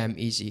so damn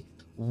easy.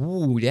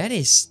 Ooh, that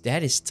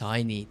is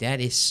tiny.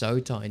 That is so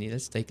tiny.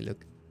 Let's take a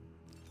look.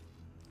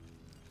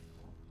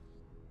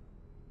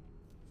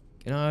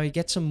 Can I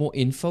get some more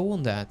info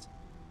on that?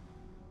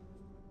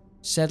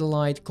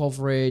 Satellite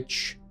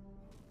coverage.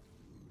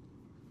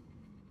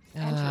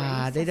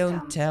 They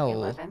don't tell.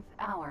 11th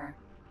hour.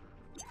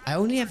 I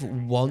only have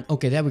one.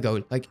 Okay, there we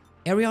go. Like,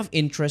 area of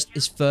interest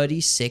is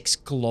 36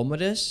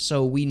 kilometers.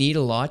 So we need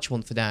a large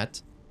one for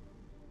that.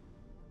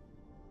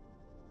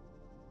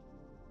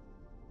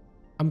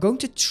 I'm going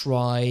to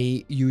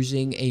try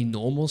using a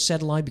normal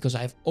satellite because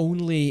I have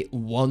only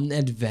one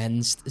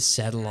advanced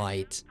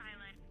satellite.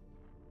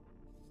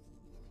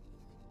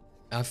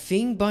 I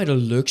think by the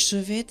looks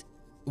of it,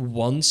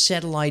 one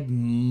satellite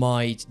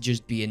might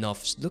just be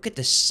enough. Look at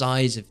the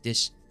size of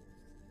this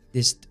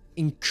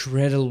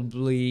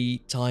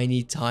incredibly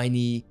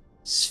tiny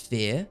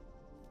sphere.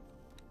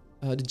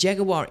 The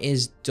Jaguar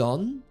is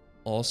done.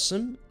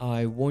 Awesome.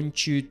 I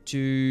want you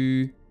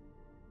to,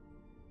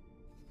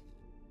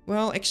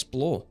 well,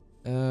 explore.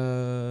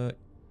 Fly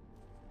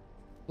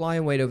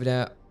and wait over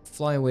there.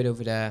 Fly and wait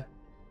over there.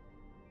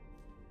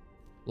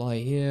 Fly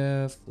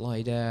here.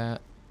 Fly there.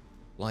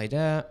 Fly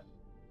there.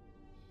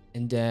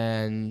 And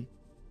then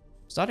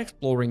start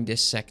exploring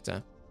this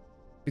sector.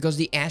 Because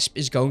the Asp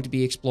is going to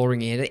be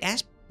exploring here. The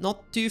Asp,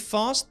 not too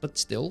fast, but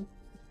still.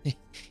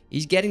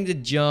 He's getting the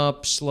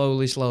job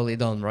slowly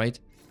done, right?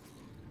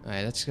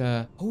 Alright, let's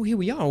oh, here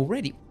we are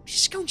already.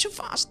 This is going so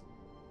fast.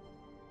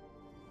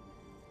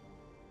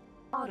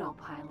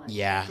 Autopilot.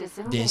 Yeah,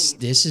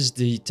 this is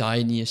the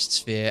tiniest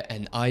sphere,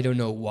 and I don't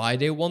know why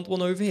they want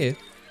one over here.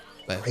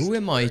 But who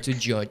am I to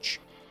judge?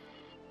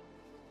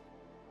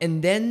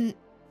 And then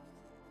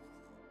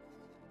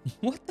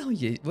what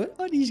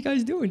are these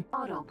guys doing?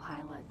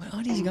 Autopilot. What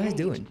are these guys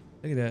doing?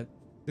 Look at that.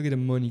 Look at the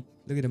money.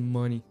 Look at the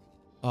money.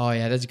 Oh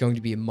yeah, that's going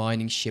to be a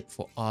mining ship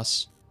for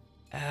us.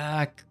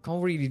 I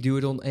can't really do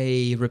it on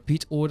a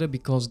repeat order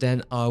because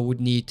then I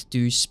would need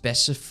to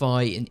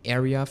specify an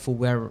area for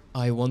where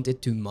I want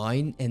it to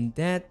mine, and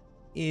that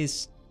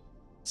is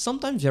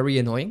sometimes very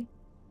annoying.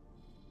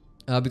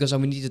 Because I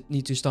would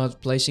need to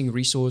start placing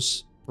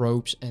resource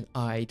probes, and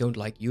I don't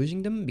like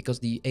using them because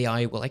the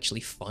AI will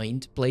actually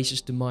find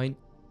places to mine.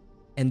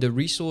 And the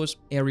resource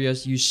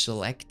areas you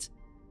select,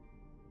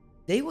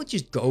 they will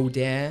just go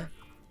there,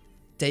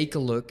 take a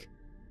look,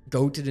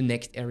 go to the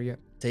next area,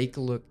 take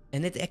a look,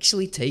 and it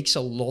actually takes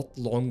a lot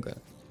longer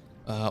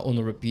on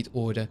a repeat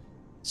order.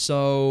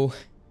 So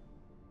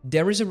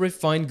there is a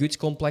refined goods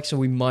complex, so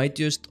we might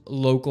just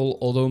local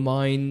auto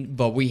mine,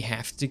 but we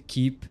have to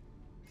keep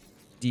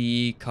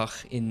the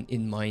Kach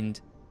in mind.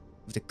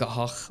 The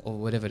Kahach, or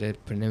whatever they're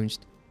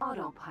pronounced.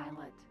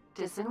 Autopilot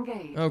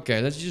Disengage.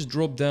 Okay, let's just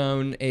drop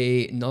down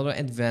another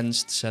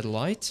advanced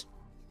satellite.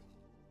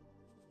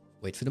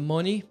 Wait for the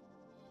money.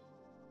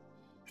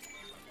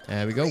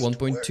 There we go,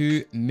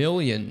 1.2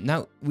 million.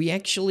 Now, we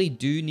actually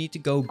do need to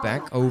go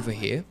back over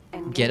here.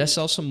 Get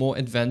ourselves some more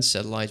advanced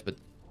satellites. But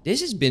this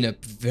has been a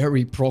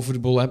very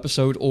profitable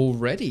episode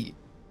already.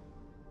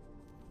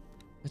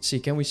 Let's see,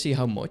 can we see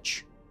how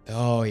much?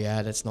 Oh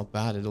yeah, that's not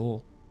bad at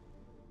all.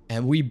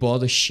 And we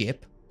bought a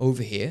ship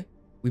over here.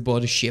 We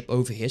bought a ship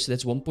over here, so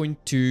that's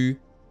 1.2...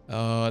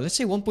 let's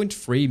say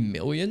 1.3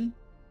 million.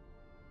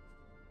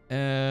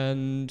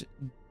 And...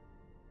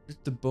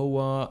 the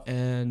boa,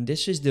 and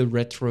this is the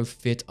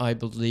retrofit, I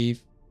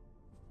believe.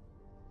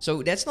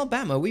 So that's not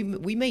bad, man.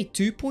 We made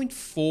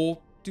 2.4,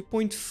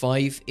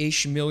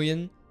 2.5-ish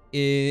million.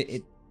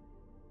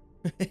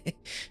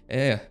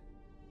 Yeah,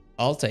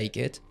 I'll take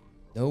it.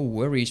 No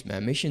worries,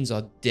 man. Missions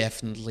are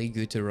definitely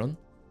good to run.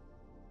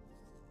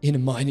 In a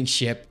mining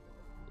ship.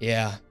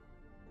 Yeah.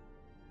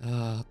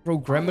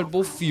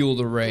 Programmable field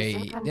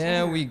array.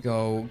 There we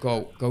go.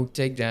 Go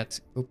take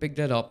that. Go pick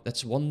that up.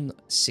 That's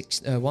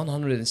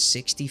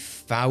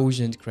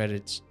 160,000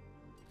 credits.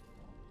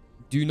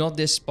 Do not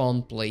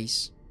despawn,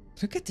 please.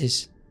 Look at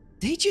this.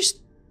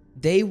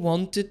 They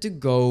wanted to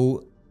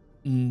go...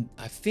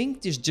 I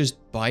think just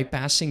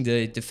bypassing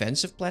the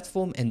defensive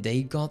platform, and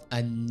they got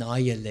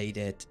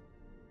annihilated.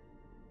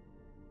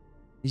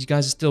 These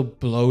guys are still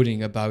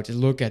bloating about it.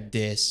 Look at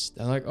this.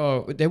 They're like,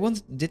 oh,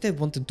 did they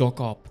want to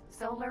dock up?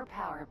 Solar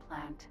power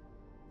plant.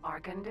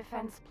 Argon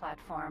defense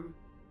platform.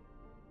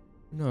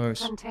 No.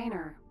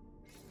 Container.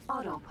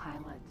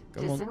 Autopilot.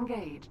 Come on.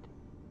 Disengaged.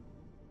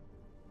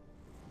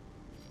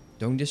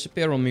 Don't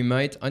disappear on me,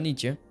 mate. I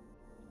need you.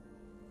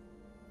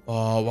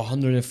 Oh,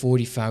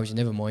 140,000.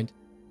 Never mind.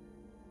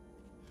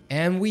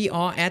 And we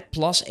are at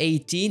plus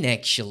 18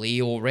 actually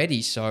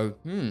already. So,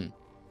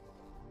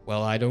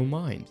 well, I don't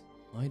mind.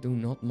 I do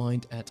not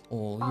mind at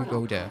all. You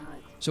go there.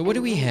 So what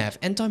do we have?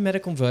 Anti-matter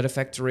converter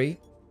factory.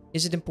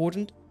 Is it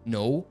important?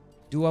 No.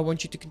 Do I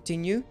want you to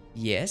continue?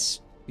 Yes.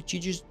 Could you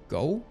just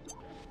go?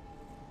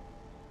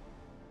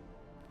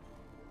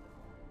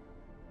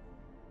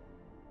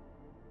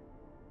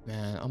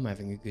 Man, I'm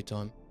having a good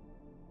time.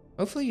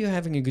 Hopefully you're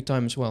having a good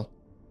time as well.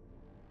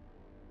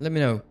 Let me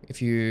know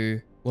if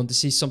you want to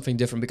see something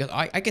different, because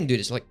I can do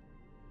this. Like,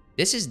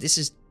 this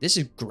is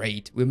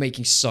great. We're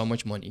making so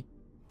much money.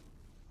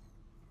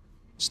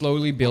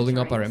 Slowly building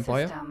up our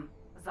empire.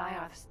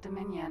 Zioth's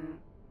Dominion.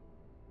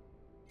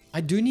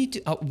 I do need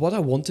to... what I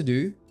want to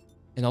do,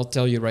 and I'll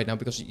tell you right now,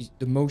 because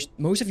the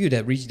most of you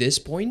that reach this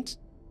point,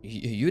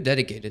 you're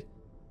dedicated.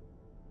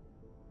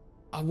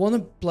 I want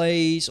to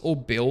place or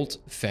build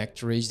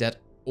factories that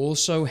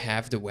also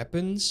have the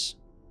weapons,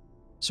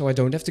 so I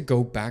don't have to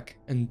go back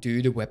and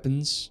do the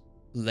weapons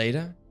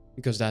later,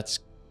 because that's,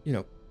 you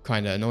know,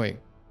 kind of annoying.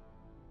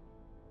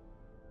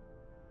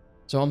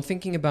 So I'm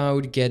thinking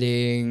about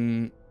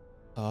getting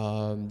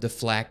the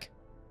flag,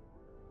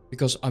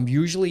 because I'm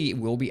usually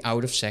will be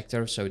out of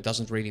sector, so it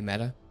doesn't really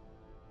matter.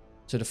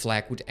 So the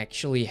flag would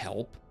actually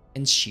help.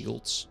 And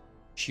shields.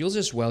 Shields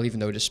as well, even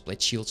though the split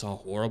shields are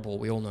horrible.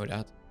 We all know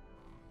that.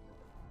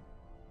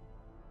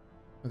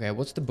 Okay,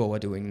 what's the boa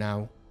doing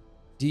now?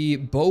 The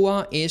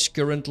boa is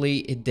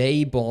currently...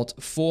 They bought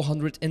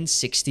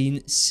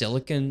 416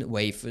 silicon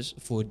wafers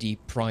for the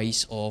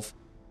price of...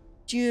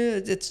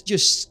 let's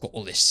just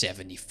call this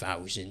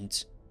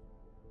 70,000.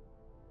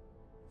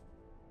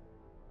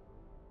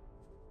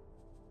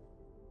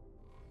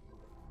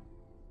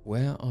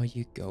 Where are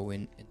you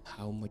going and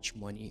how much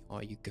money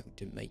are you going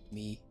to make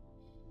me?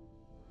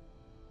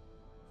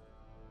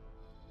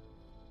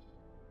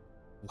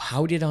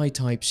 How did I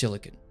type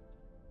silicon?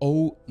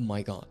 Oh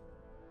my god.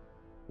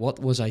 What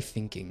was I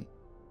thinking?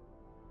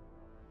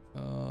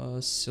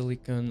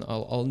 Silicon.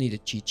 I'll need a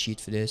cheat sheet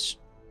for this.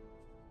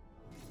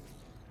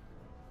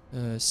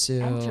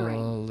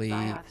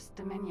 Zioth's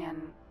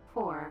Dominion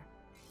 4.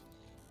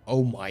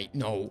 Oh my,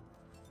 no.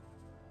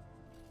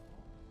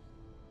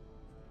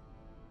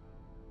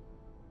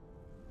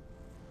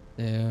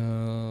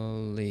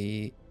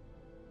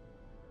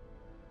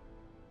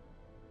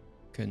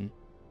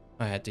 I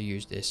had to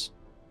use this.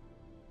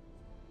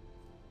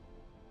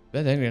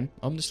 But then again,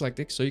 I'm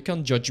dyslectic, so you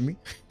can't judge me.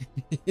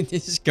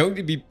 This is going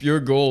to be pure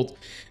gold.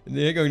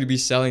 They're going to be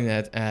selling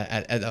that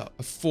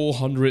at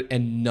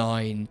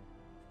 409.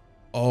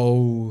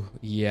 Oh,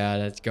 yeah,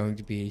 that's going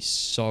to be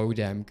so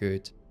damn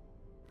good.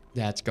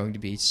 That's going to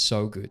be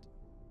so good.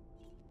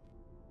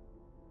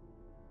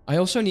 I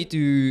also need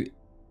to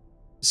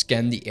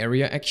scan the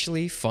area,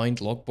 actually, find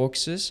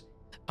logboxes.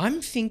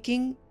 I'm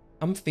thinking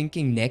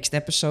next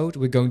episode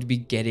we're going to be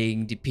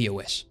getting the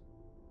POS.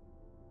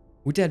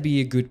 Would that be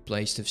a good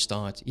place to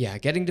start? Yeah,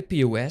 getting the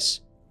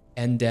POS.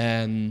 And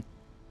then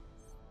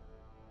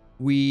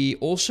we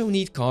also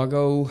need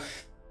cargo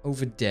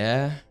over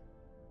there.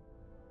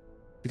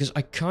 Because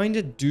I kind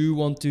of do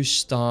want to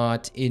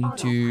start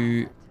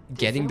into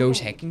getting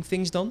those hacking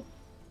things done.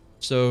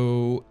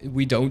 So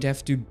we don't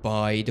have to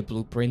buy the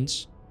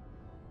blueprints.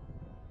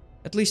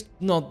 At least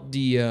not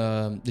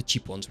the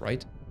cheap ones,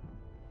 right?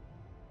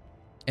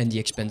 And the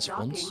expensive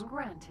Docking ones.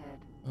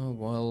 granted. Oh,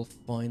 well,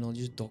 fine. I'll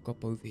just dock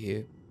up over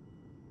here.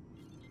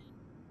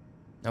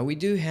 Now, we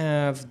do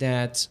have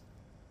that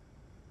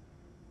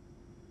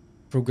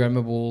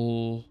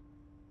programmable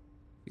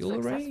fuel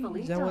array.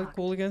 Is that what it's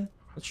called again?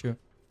 Not sure.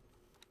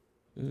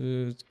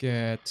 Let's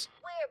get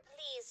We're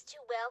pleased to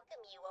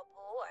welcome you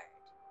aboard.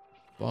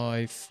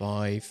 5,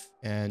 5,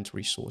 and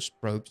resource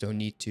probes. Don't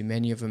need too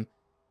many of them.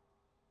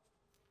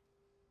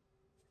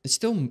 It's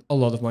still a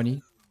lot of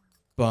money,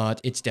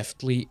 but it's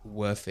definitely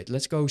worth it.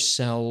 Let's go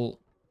sell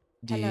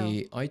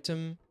the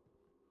item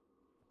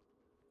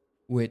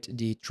with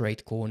the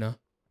trade corner,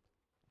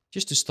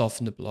 just to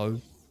soften the blow.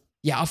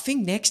 Yeah, I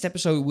think next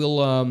episode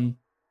we'll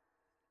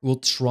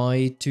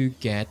try to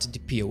get the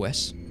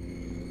POS.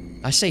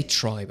 I say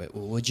try, but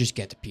we'll just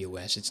get the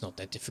POS. It's not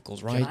that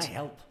difficult, right? Can I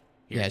help?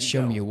 Yeah,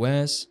 show me your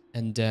wares,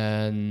 and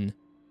then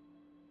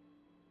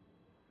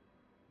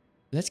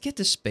let's get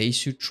the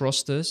spacesuit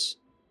thrusters,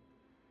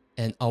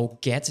 and I'll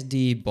get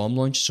the bomb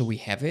launch so we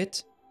have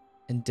it.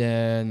 And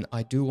then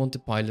I do want the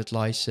pilot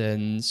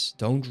license.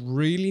 Don't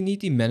really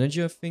need the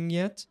manager thing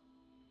yet.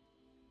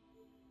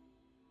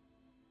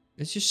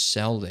 Let's just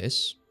sell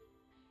this.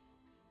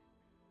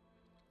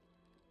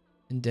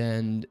 And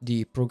then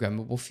the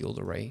programmable field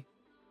array.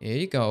 Here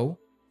you go.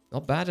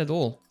 Not bad at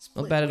all.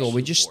 Not bad at all.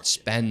 We just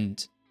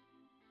spent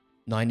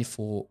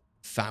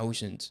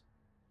 94,000. Let's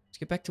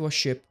get back to our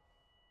ship.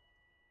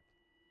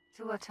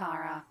 To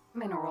Atara.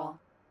 Mineral.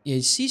 Yeah,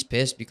 C's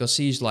pissed because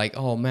C's like,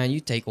 oh man, you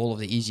take all of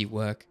the easy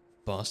work,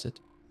 bastard.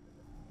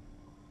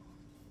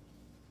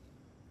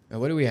 Now,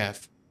 what do we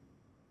have?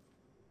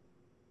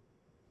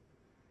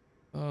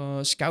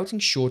 Scouting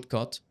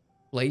shortcut.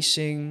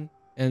 Placing.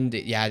 And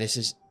yeah, this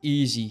is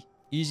easy.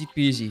 Easy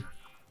peasy.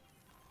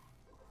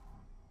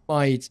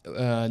 Might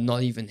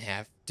not even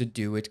have to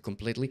do it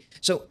completely.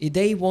 So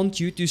they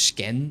want you to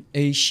scan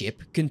a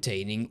ship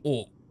containing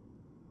ore.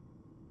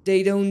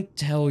 They don't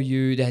tell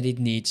you that it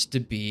needs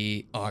to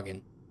be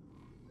argon.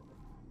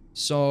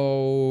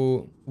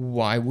 So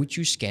why would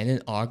you scan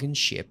an argon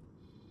ship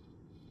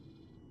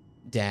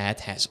that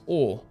has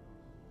ore?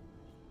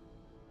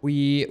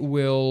 We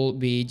will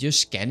be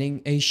just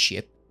scanning a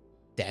ship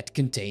that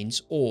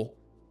contains ore.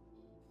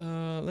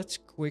 Let's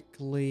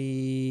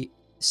quickly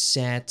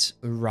set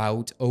a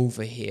route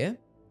over here.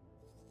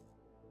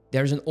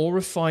 There's an ore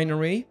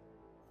refinery.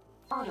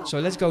 So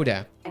let's go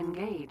there.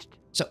 Engaged.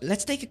 So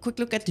let's take a quick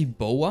look at the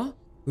boa,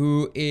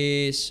 who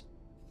is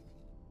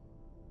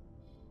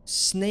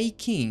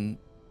snaking.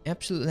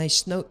 Absolutely,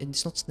 it's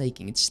not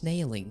snaking, it's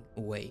snailing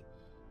away.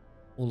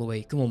 All the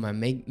way. Come on, man,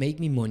 make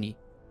me money.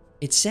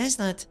 It says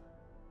that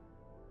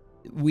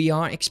we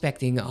are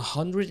expecting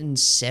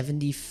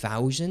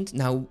 170,000.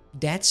 Now,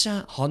 that's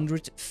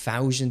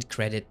 100,000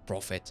 credit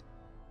profit.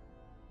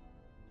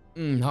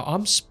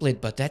 I'm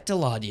split, but that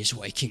Deladi is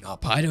waking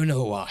up. I don't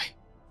know why.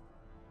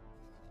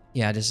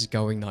 Yeah, this is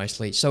going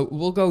nicely. So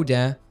we'll go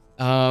there.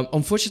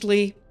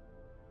 Unfortunately,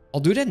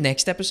 I'll do that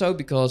next episode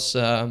because,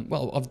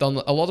 well, I've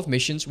done a lot of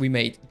missions. We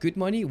made good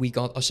money. We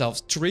got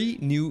ourselves 3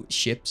 new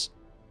ships.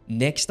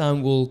 Next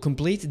time we'll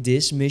complete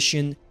this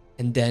mission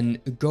and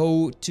then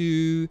go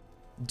to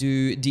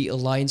do the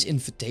Alliance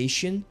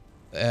invitation.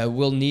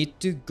 We'll need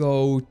to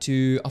go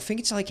to, I think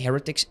it's like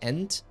Heretic's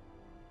End,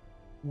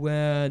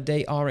 where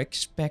they are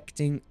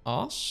expecting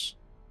us.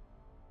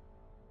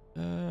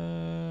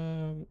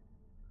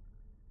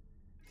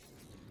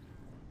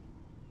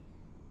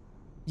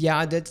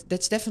 Yeah,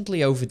 that's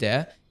definitely over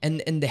there.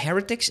 And the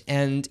Heretics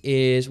End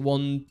is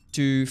 1,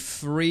 2,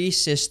 3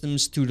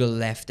 systems to the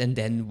left and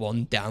then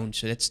 1 down.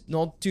 So that's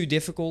not too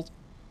difficult.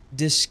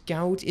 The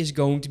scout is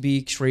going to be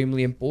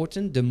extremely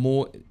important. The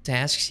more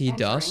tasks he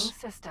does,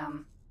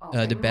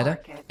 the better.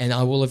 And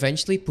I will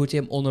eventually put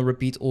him on a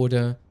repeat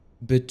order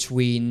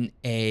between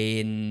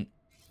an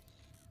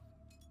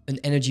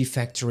energy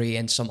factory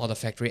and some other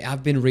factory.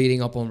 I've been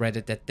reading up on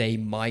Reddit that they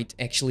might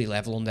actually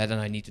level on that,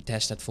 and I need to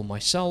test that for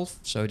myself.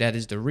 So that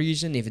is the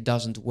reason. If it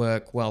doesn't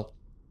work, well,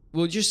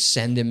 we'll just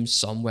send him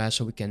somewhere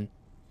so we can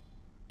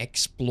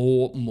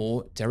explore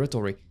more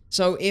territory.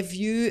 So if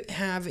you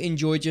have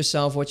enjoyed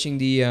yourself watching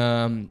the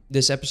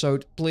this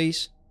episode,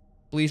 please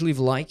leave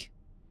a like,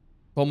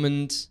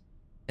 comment,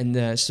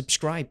 and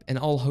subscribe. And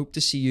I'll hope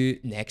to see you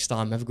next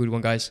time. Have a good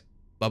one, guys.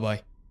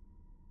 Bye-bye.